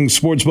DraftKings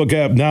Sportsbook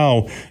app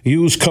now.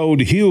 Use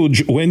code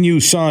HUGE when you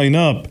sign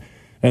up.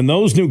 And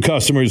those new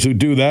customers who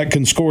do that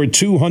can score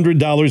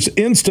 $200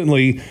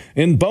 instantly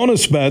in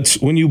bonus bets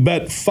when you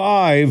bet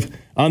 $5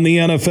 on the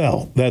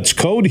NFL. That's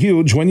code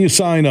HUGE when you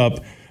sign up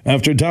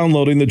after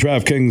downloading the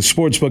DraftKings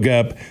Sportsbook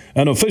app,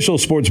 an official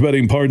sports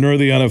betting partner of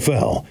the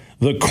NFL.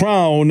 The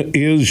crown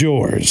is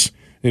yours.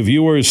 If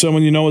you or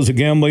someone you know has a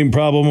gambling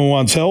problem and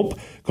wants help,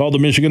 call the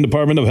Michigan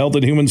Department of Health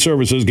and Human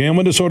Services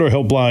Gambling Disorder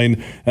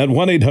Helpline at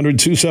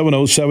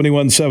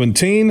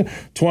 1-800-270-7117.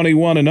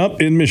 21 and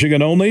up in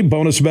Michigan only.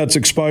 Bonus bets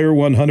expire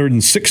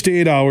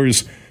 168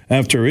 hours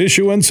after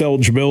issuance.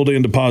 Eligibility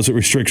and deposit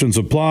restrictions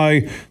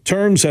apply.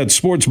 Terms at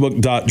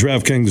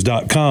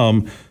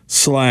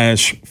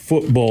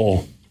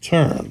sportsbook.draftkings.com/football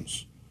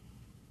terms.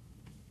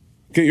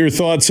 Get your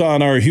thoughts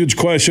on our huge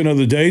question of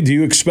the day. Do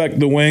you expect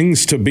the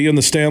Wings to be in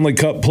the Stanley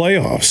Cup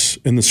playoffs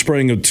in the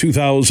spring of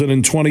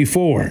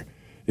 2024?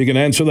 You can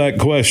answer that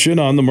question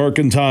on the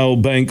Mercantile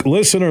Bank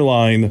listener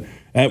line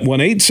at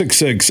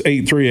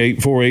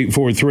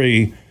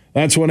 1-866-838-4843.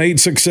 That's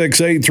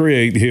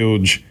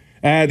 1-866-838-HUGE.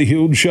 Add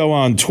Huge Show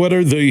on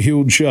Twitter, The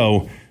Huge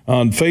Show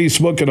on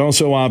Facebook, and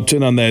also opt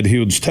in on that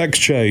huge text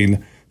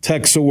chain.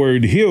 Text the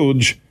word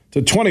HUGE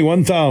to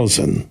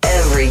 21,000.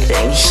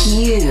 Everything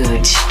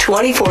huge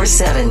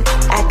 24/7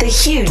 at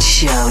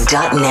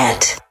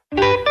thehugeshow.net.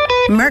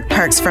 Merc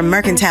Perks from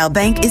Mercantile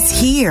Bank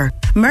is here.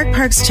 Merc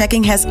Perks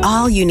checking has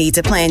all you need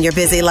to plan your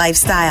busy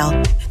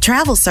lifestyle.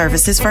 travel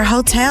services for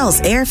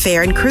hotels,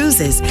 airfare, and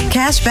cruises,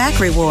 cash back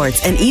rewards,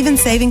 and even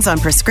savings on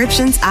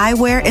prescriptions,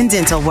 eyewear, and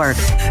dental work.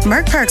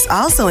 Merck Perks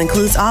also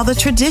includes all the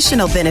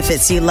traditional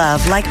benefits you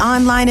love, like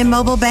online and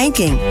mobile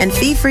banking, and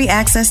fee-free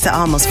access to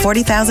almost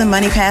 40,000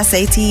 MoneyPass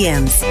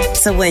ATMs.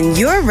 So when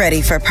you're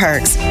ready for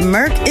perks,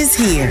 Merck is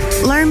here.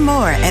 Learn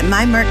more at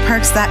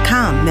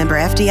mymerckperks.com. Member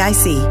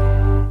FDIC.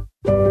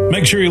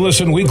 Make sure you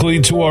listen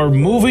weekly to our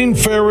Moving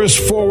Ferris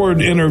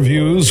Forward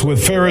interviews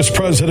with Ferris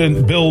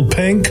President Bill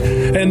Pink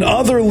and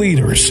other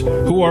leaders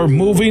who are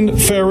moving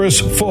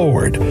Ferris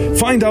forward.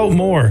 Find out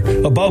more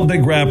about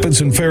Big Rapids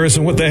and Ferris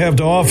and what they have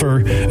to offer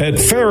at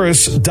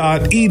ferris.edu.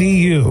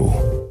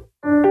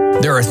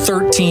 There are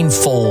 13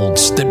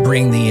 folds that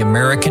bring the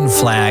American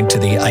flag to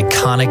the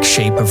iconic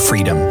shape of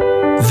freedom.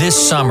 This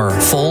summer,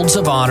 Folds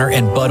of Honor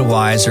and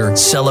Budweiser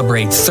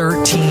celebrate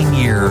 13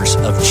 years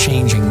of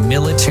changing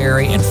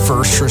military and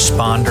first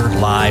responder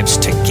lives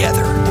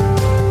together.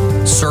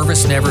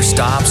 Service never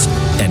stops,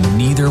 and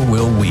neither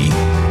will we.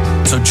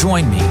 So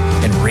join me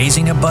in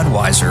raising a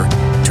Budweiser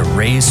to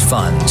raise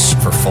funds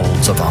for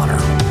Folds of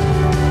Honor.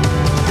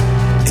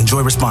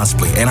 Enjoy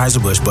responsibly.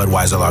 Anheuser-Busch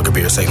Budweiser Lager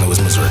Beer, St.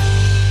 Louis, Missouri.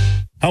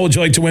 How would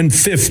you like to win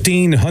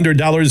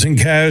 $1,500 in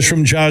cash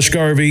from Josh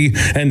Garvey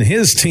and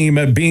his team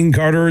at Bean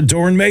Carter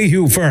Dorn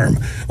Mayhew Firm?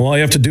 All you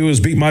have to do is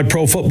beat my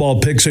pro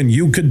football picks and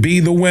you could be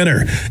the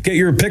winner. Get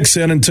your picks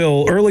in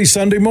until early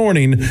Sunday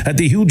morning at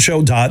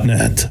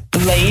thehugeshow.net.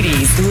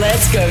 Ladies,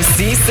 let's go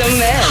see some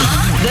men.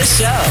 The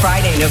show,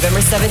 Friday,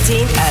 November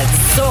 17th at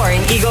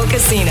Soaring Eagle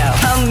Casino.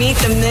 Come meet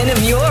the men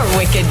of your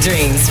wicked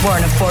dreams for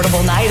an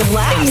affordable night of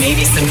laughs and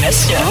maybe some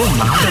mischief.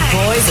 The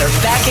boys are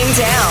back in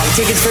town.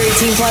 Tickets for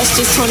 18 plus,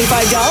 just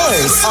 $25.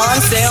 On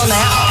sale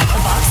now.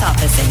 The box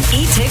office and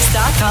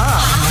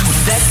etix.com.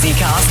 Sexy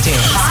costume,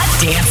 hot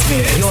dance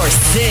moves. Your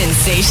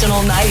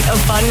sensational night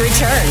of fun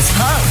returns.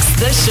 Hunks,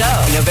 the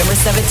show, November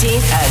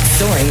 17th at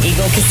Soaring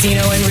Eagle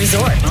Casino and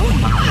Resort. Oh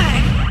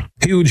my.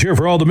 Huge here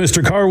for all the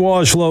Mr. Car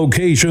Wash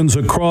locations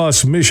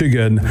across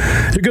Michigan.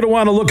 You're going to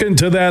want to look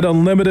into that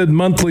unlimited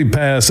monthly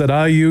pass that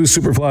I use.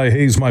 Superfly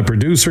Hayes, my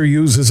producer,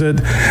 uses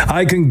it.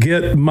 I can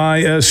get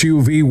my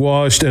SUV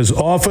washed as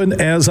often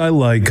as I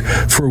like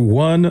for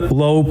one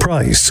low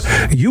price.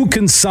 You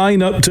can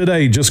sign up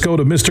today. Just go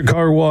to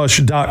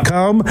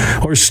MrCarWash.com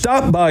or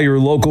stop by your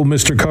local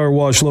Mr. Car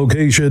Wash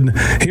location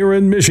here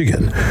in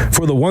Michigan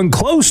for the one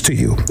close to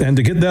you. And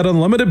to get that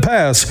unlimited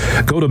pass,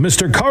 go to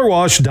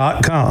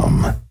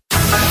MrCarWash.com.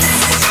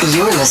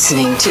 You're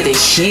listening to The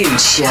Huge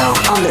Show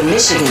on the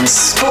Michigan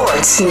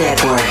Sports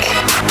Network.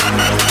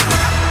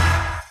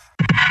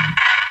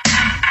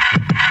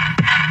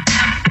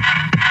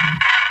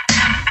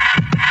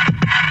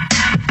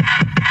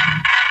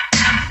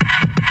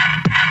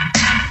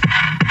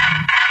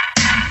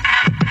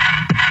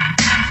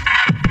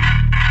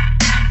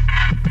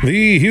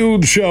 The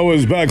Huge Show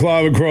is back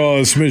live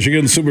across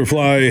Michigan.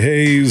 Superfly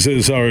Hayes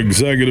is our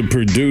executive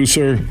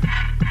producer.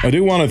 I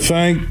do want to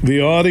thank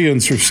the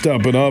audience for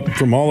stepping up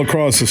from all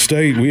across the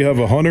state. We have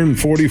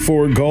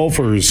 144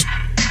 golfers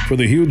for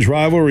the Huge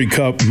Rivalry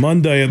Cup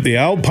Monday at the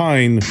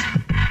Alpine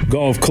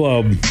Golf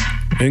Club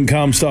in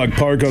Comstock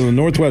Park on the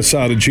northwest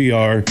side of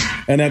GR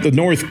and at the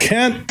North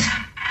Kent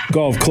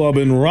Golf Club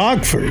in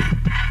Rockford.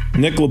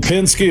 Nick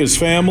Lipinski, his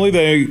family,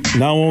 they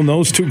now own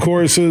those two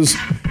courses,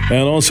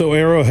 and also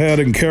Arrowhead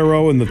and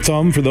Caro and the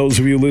Thumb for those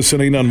of you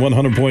listening on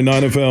 100.9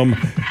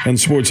 FM and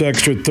Sports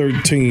Extra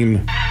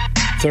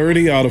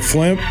 1330 out of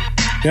Flint.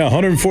 Yeah,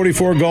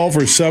 144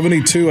 golfers,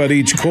 72 at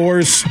each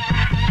course.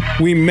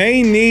 We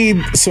may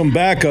need some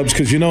backups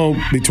because, you know,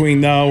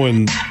 between now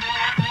and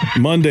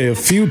Monday, a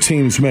few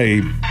teams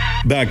may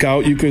back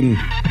out. You can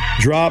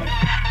drop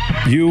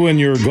you and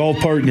your golf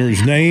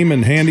partner's name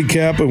and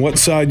handicap and what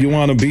side you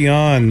want to be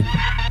on.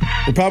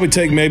 We'll probably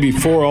take maybe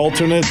 4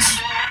 alternates.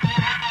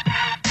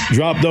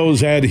 Drop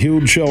those at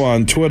Huge Show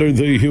on Twitter,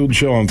 The Huge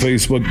Show on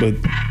Facebook.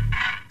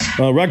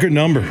 But record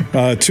number,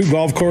 2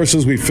 golf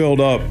courses we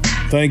filled up.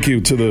 Thank you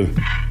to the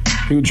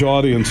huge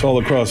audience all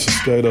across the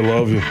state. I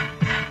love you.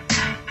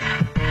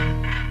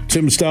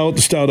 Tim Stout,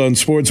 Stout on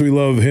Sports. We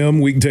love him.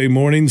 Weekday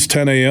mornings,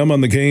 10 a.m.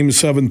 on the game,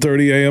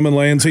 7:30 a.m. in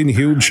Lansing.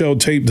 Huge Show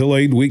tape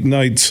delayed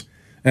weeknights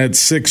at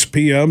 6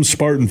 p.m.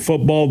 Spartan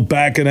football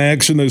back in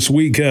action this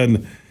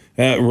weekend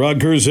at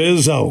Rutgers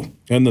Izzo.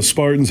 And the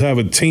Spartans have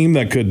a team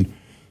that could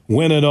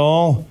win it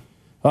all.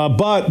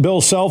 But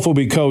Bill Self will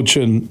be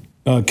coaching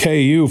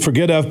KU.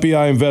 Forget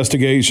FBI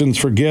investigations.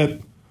 Forget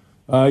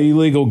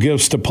illegal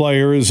gifts to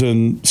players.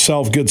 And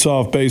Self gets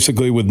off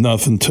basically with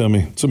nothing,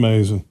 Timmy. It's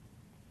amazing.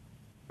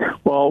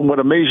 Well, what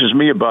amazes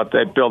me about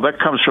that, Bill, that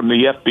comes from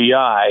the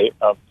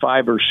FBI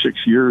 5 or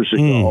 6 years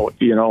ago,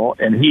 you know,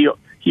 and he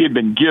had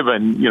been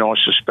given, you know, a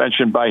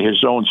suspension by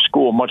his own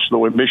school, much the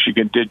way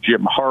Michigan did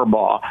Jim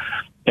Harbaugh.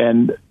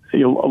 And you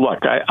know,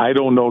 look, I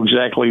don't know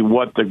exactly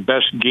what the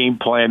best game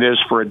plan is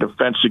for a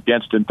defense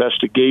against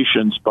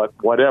investigations, but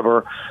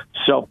whatever.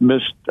 Self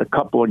missed a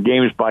couple of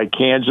games by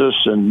Kansas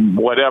and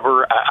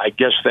whatever. I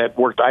guess that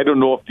worked. I don't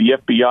know if the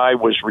FBI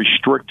was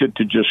restricted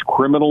to just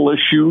criminal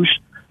issues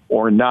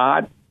or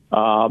not.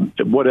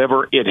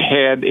 whatever it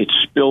had, it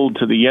spilled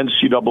to the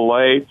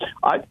NCAA.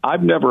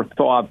 I've never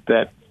thought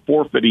that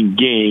forfeiting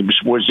games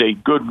was a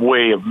good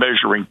way of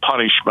measuring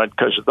punishment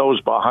because of those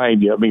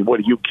behind you. I mean,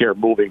 what do you care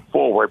moving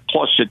forward?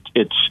 Plus,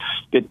 it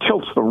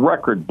tilts the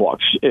record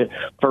books.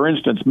 For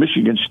instance,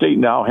 Michigan State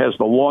now has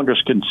the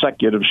longest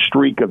consecutive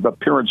streak of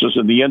appearances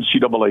in the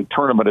NCAA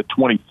tournament at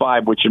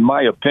 25, which in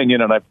my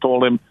opinion, and I've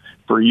told him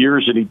for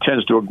years that he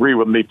tends to agree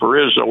with me, for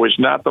Izzo is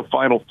not the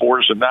Final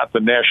Fours and not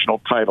the national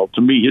title.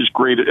 To me,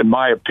 in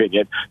my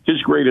opinion,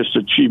 his greatest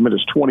achievement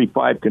is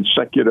 25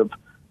 consecutive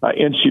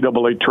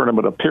NCAA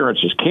tournament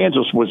appearances.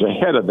 Kansas was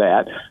ahead of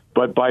that,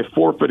 but by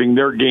forfeiting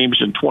their games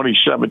in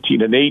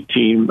 2017 and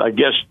 18, I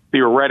guess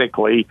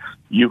theoretically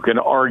you can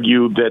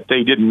argue that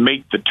they didn't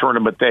make the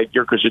tournament that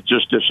year because it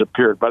just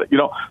disappeared. But,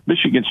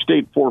 Michigan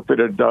State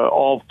forfeited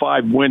all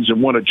 5 wins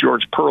in one of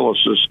George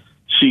Perles's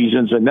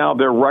seasons, and now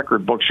their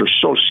record books are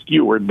so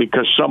skewered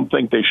because some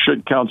think they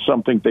should count,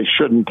 some think they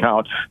shouldn't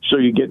count, so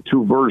you get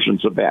 2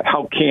 versions of that.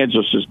 How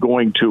Kansas is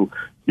going to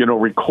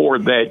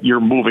record that year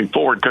moving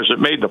forward because it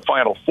made the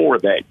Final Four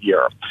that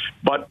year.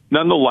 But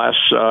nonetheless,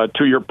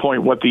 to your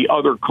point, what the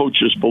other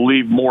coaches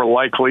believe more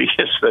likely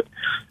is that,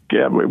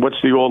 what's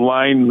the old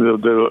line?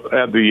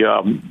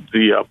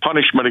 The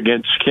punishment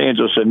against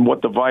Kansas and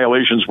what the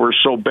violations were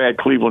so bad,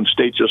 Cleveland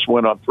State just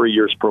went on 3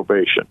 years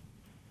probation.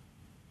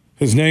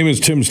 His name is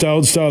Tim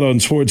Stoudstout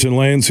on Sports in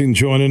Lansing,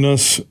 joining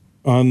us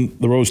on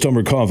the Roast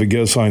Umber Coffee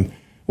guest line.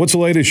 What's the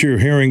latest you're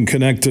hearing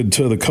connected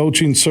to the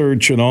coaching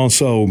search, and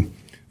also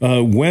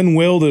when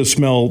will this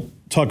Mel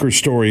Tucker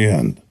story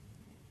end?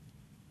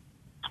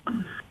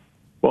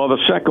 Well, the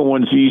second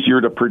one's easier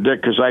to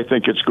predict because I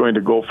think it's going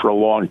to go for a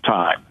long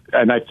time.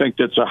 And I think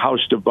that's a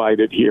house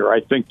divided here. I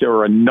think there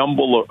are a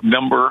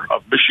number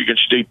of Michigan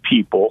State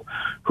people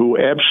who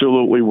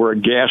absolutely were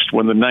aghast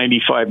when the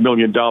 $95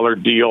 million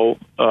deal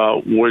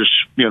was,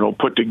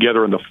 put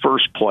together in the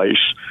first place.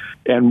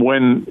 And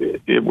when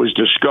it was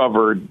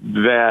discovered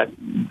that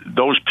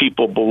those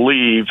people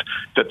believe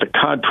that the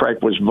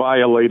contract was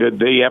violated,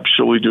 they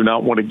absolutely do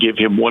not want to give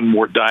him one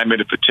more dime.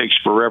 And if it takes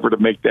forever to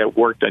make that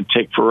work, then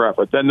take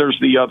forever. Then there's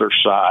the other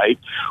side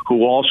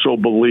who also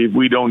believe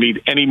we don't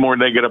need any more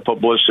negative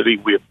publicity.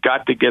 We have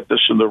got to get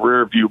this in the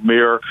rearview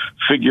mirror,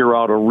 figure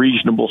out a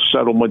reasonable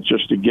settlement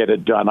just to get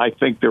it done. I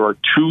think there are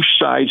 2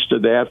 sides to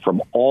that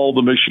from all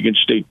the Michigan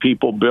State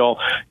people, Bill,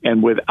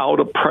 and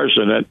without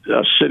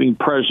a sitting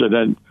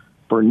president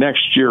for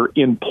next year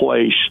in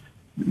place,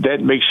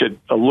 that makes it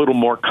a little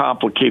more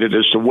complicated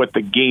as to what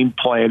the game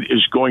plan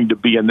is going to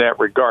be in that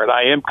regard.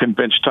 I am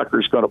convinced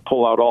Tucker's going to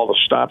pull out all the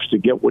stops to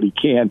get what he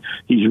can.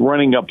 He's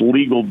running up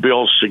legal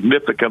bills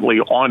significantly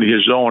on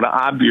his own,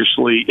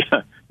 obviously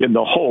in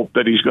the hope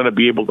that he's going to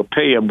be able to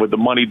pay him with the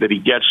money that he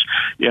gets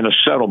in a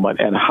settlement.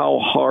 And how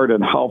hard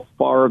and how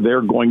far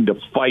they're going to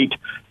fight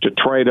to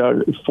try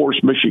to force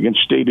Michigan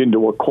State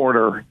into a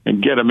corner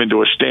and get them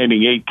into a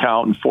standing 8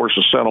 count and force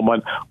a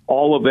settlement,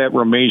 all of that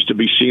remains to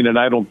be seen, and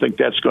I don't think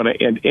that's going to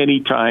end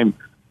any time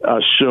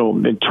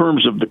soon. In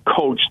terms of the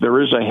coach,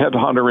 there is a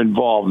headhunter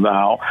involved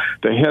now.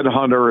 The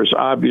headhunter is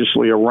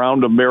obviously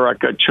around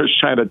America, just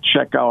trying to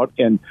check out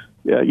and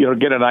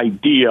get an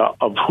idea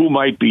of who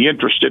might be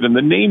interested. And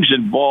the names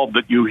involved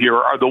that you hear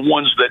are the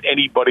ones that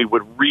anybody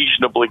would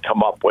reasonably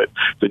come up with.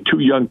 The 2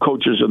 young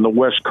coaches in the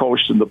West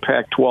Coast and the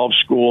Pac-12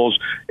 schools,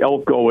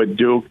 Elko and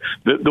Duke.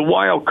 The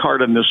wild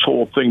card in this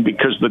whole thing,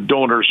 because the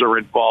donors are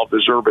involved,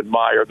 is Urban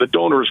Meyer. The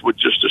donors would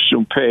just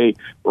assume pay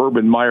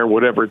Urban Meyer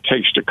whatever it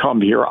takes to come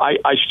here. I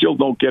still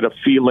don't get a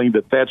feeling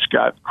that that's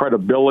got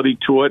credibility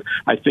to it.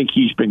 I think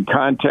he's been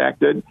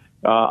contacted.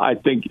 I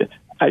think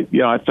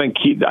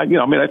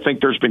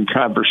there's been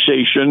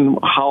conversation.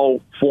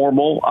 How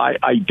formal?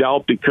 I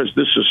doubt, because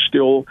this is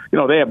still,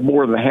 they have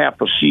more than half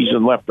a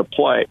season left to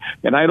play.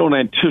 And I don't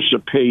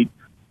anticipate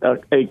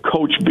a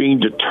coach being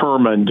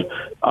determined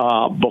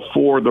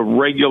before the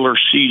regular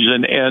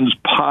season ends,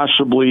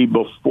 possibly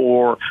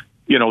before,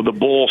 the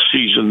bowl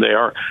season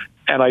there.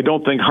 And I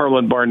don't think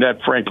Harlan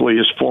Barnett, frankly,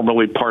 is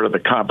formally part of the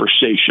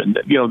conversation.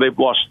 They've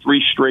lost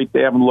 3 straight.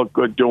 They haven't looked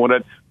good doing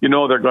it.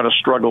 They're going to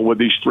struggle with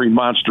these 3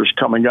 monsters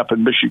coming up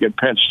in Michigan,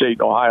 Penn State,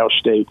 and Ohio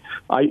State.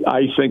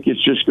 I think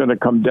it's just going to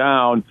come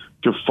down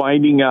to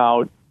finding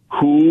out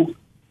who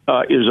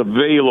is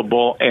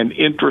available and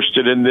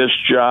interested in this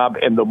job.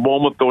 And the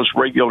moment those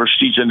regular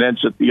season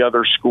ends at the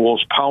other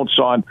schools, pounce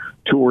on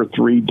 2 or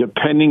 3,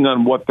 depending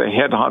on what the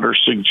headhunter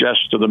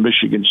suggests to the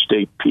Michigan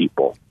State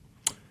people.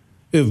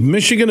 If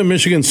Michigan and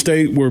Michigan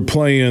State were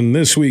playing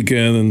this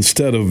weekend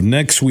instead of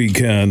next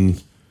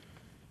weekend,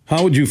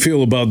 how would you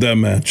feel about that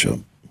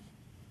matchup?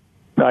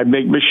 I'd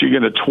make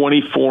Michigan a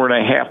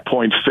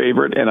 24.5-point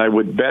favorite, and I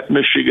would bet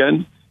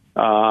Michigan.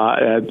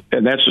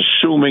 And that's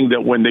assuming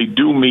that when they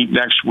do meet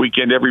next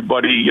weekend,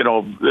 everybody,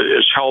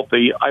 is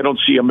healthy. I don't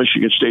see a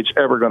Michigan State's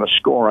ever going to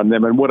score on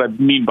them. And what I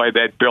mean by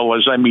that, Bill,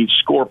 is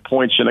score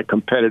points in a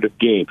competitive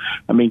game.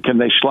 Can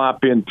they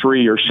slop in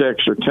 3 or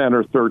 6 or 10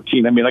 or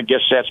 13? I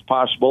guess that's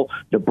possible.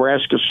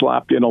 Nebraska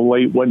slopped in a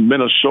late one.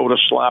 Minnesota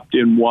slopped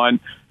in one.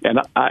 And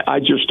I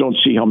just don't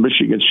see how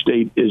Michigan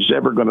State is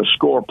ever going to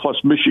score. Plus,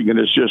 Michigan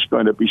is just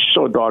going to be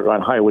so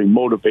doggone highly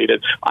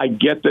motivated. I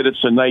get that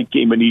it's a night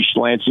game in East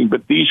Lansing,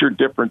 but these are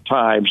different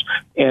times.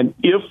 And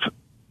if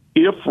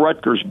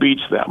Rutgers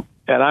beats them,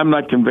 and I'm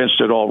not convinced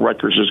at all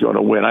Rutgers is going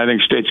to win. I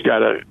think State's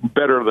got a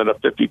better than a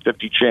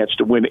 50-50 chance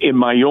to win in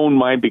my own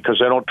mind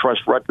because I don't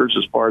trust Rutgers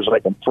as far as I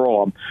can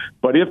throw them.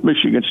 But if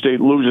Michigan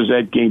State loses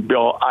that game,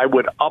 Bill, I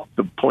would up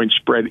the point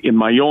spread in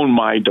my own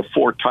mind to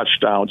 4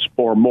 touchdowns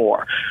or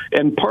more.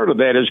 And part of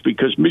that is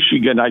because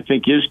Michigan, I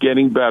think, is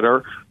getting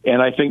better, and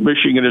I think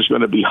Michigan is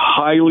going to be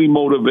highly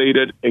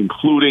motivated,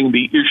 including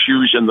the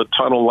issues in the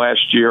tunnel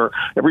last year.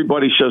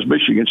 Everybody says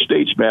Michigan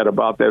State's mad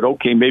about that.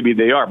 Okay, maybe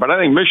they are, but I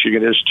think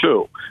Michigan is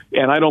too.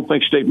 And I don't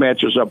think State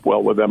matches up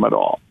well with them at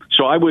all.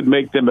 So I would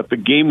make them, if the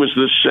game was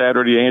this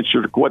Saturday,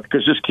 answer to what,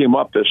 because this came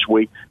up this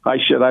week, I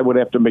said I would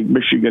have to make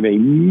Michigan a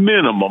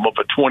minimum of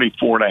a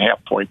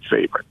 24.5-point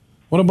favorite.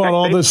 What about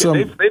all this?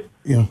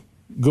 Yeah,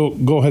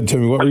 go ahead,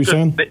 Timmy. What were you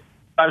saying?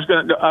 I was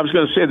going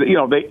to say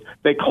that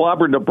they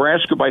clobbered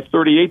Nebraska by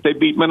 38. They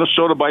beat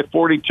Minnesota by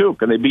 42.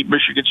 Can they beat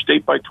Michigan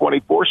State by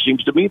 24?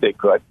 Seems to me they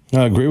could.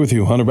 I agree with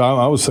you, Hunter.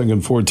 I was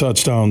thinking 4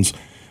 touchdowns.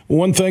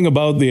 One thing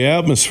about the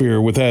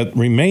atmosphere with that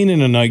remaining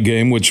a night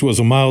game, which was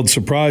a mild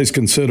surprise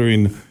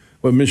considering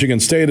what Michigan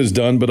State has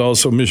done, but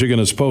also Michigan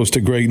has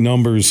posted great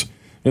numbers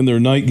in their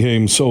night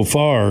game so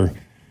far.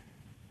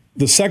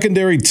 The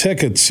secondary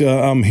tickets,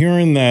 I'm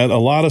hearing that a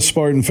lot of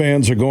Spartan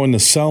fans are going to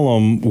sell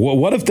them.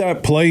 What if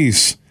that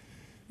place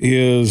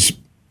is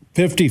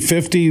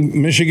 50-50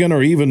 Michigan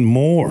or even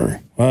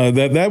more?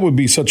 That would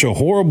be such a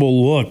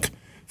horrible look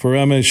for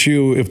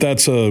MSU if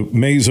that's a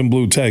maize and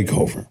blue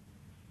takeover.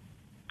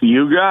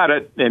 You got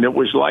it, and it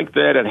was like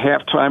that at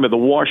halftime of the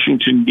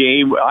Washington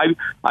game.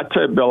 I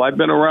tell you, Bill, I've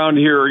been around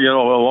here,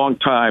 a long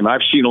time.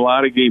 I've seen a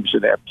lot of games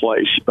in that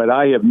place, but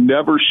I have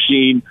never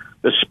seen,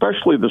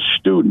 especially the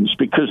students,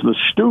 because the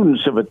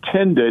students have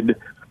attended.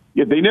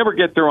 They never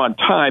get there on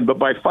time, but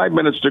by 5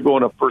 minutes to go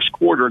in the first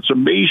quarter, it's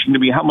amazing to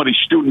me how many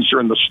students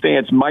are in the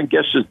stands. My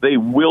guess is they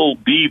will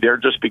be there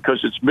just because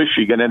it's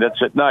Michigan and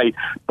it's at night.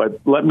 But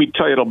let me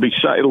tell you,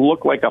 it'll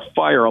look like a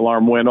fire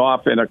alarm went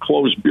off in a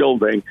closed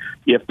building.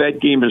 If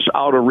that game is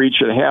out of reach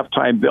at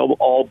halftime, they'll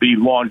all be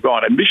long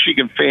gone. And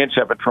Michigan fans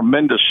have a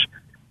tremendous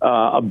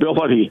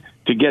ability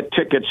to get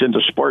tickets into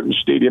Spartan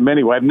Stadium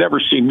anyway. I've never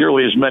seen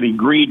nearly as many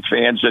Green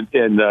fans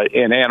in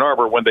Ann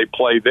Arbor when they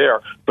play there.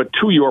 But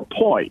to your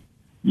point,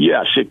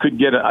 yes, it could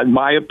get, in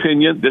my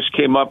opinion, this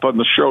came up on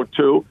the show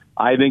too,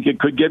 I think it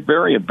could get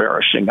very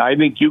embarrassing. I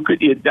think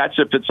that's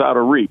if it's out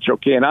of reach.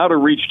 Okay, and out of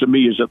reach to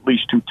me is at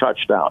least 2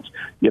 touchdowns.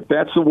 If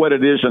that's what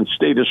it is and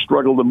State has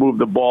struggled to move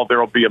the ball, there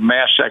will be a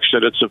mass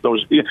exodus of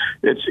those.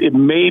 It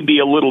may be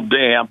a little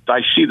damp.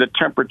 I see the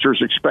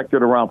temperatures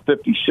expected around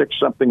 56,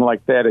 something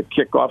like that at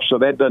kickoff, so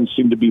that doesn't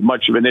seem to be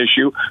much of an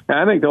issue. And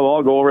I think they'll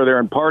all go over there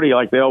and party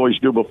like they always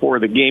do before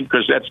the game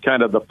because that's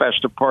kind of the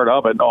festive part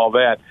of it and all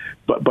that.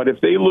 But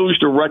if they lose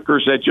to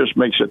Rutgers, that just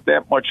makes it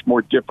that much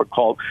more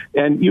difficult.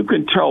 And you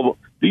can tell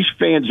these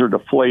fans are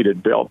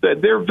deflated, Bill.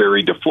 They're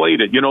very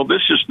deflated.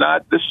 This is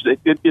not this.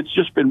 It's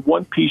just been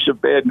one piece of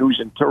bad news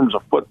in terms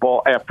of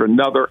football after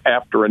another.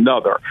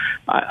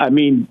 I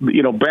mean,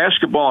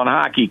 basketball and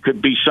hockey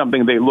could be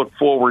something they look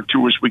forward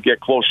to as we get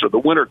closer to the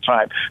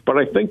wintertime. But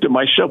I think to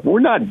myself,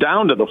 we're not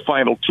down to the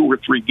final 2 or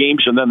 3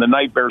 games and then the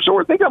nightmare's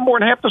over. They got more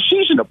than half the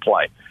season to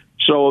play.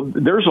 So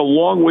there's a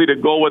long way to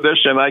go with this,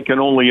 and I can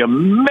only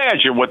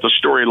imagine what the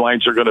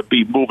storylines are going to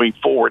be moving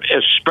forward,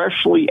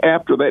 especially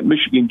after that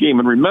Michigan game.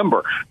 And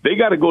remember, they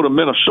got to go to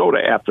Minnesota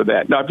after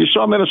that. Now, if you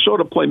saw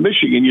Minnesota play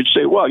Michigan, you'd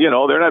say, well,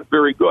 they're not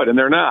very good, and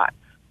they're not.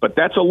 But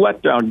that's a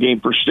letdown game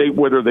for State,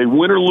 whether they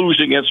win or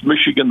lose against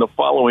Michigan the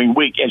following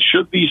week. And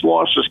should these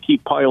losses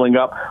keep piling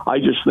up, I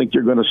just think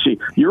you're going to see.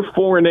 You're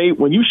 4-8.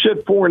 When you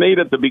said 4-8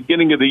 at the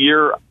beginning of the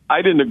year,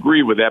 I didn't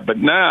agree with that. But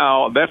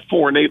now that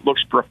 4-8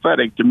 looks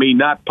prophetic to me,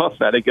 not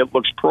pathetic. It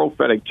looks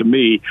prophetic to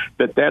me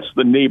that that's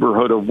the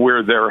neighborhood of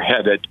where they're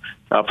headed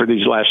for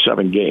these last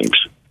 7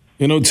 games.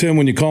 Tim,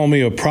 when you call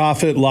me a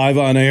prophet live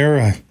on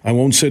air, I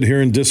won't sit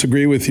here and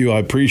disagree with you. I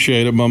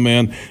appreciate it, my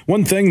man.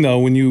 One thing, though,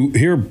 when you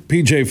hear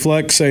P.J.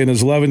 Fleck say in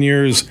his 11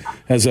 years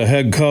as a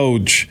head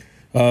coach,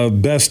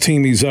 best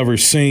team he's ever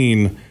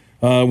seen,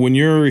 when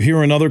you're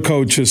hearing other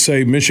coaches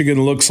say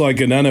Michigan looks like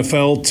an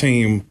NFL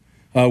team,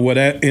 what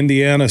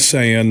Indiana's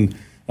saying,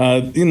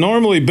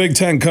 normally Big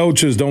Ten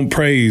coaches don't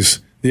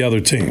praise the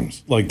other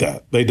teams like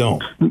that. They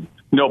don't.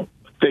 No.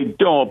 They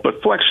don't,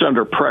 but Fleck's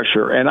under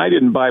pressure, and I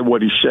didn't buy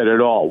what he said at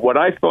all. What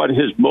I thought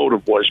his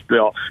motive was,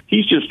 Bill,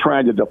 he's just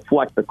trying to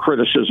deflect the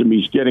criticism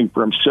he's getting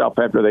for himself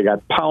after they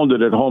got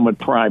pounded at home in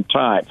prime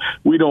time.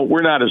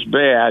 We're not as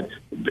bad.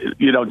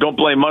 Don't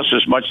blame us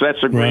as much.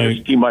 That's the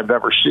greatest team I've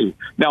ever seen.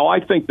 Now, I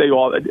think they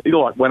all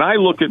look. When I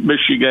look at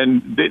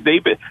Michigan,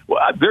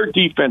 their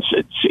defense.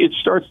 It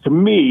starts to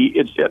me.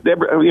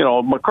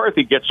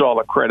 McCarthy gets all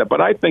the credit, but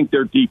I think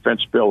their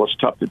defense, Bill, is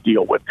tough to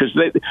deal with because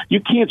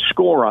you can't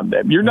score on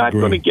them. You're not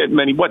going going to get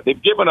many.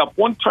 They've given up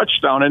one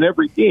touchdown in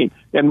every game,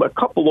 and a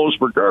couple of those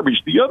were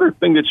garbage. The other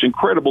thing that's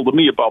incredible to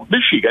me about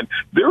Michigan,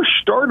 their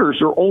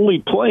starters are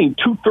only playing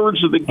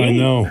 2/3 of the game. I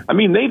know. I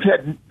mean, they've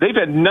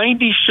had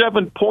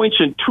 97 points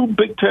in 2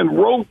 Big Ten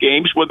road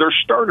games with their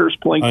starters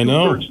playing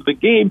 2/3 of the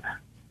game.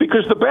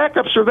 Because the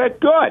backups are that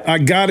good. I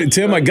got it,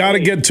 Tim. I got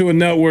to get to a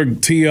network,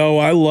 T.O.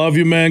 I love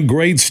you, man.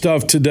 Great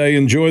stuff today.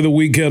 Enjoy the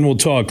weekend. We'll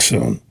talk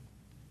soon.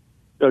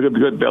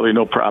 Good, Billy.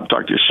 No problem.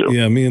 Talk to you soon.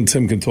 Yeah, me and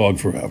Tim can talk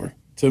forever.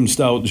 Tim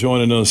Stout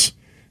joining us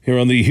here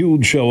on the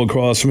Huge Show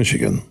across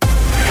Michigan.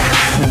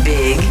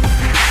 Big,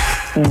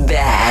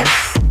 bad,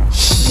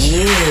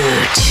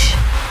 huge.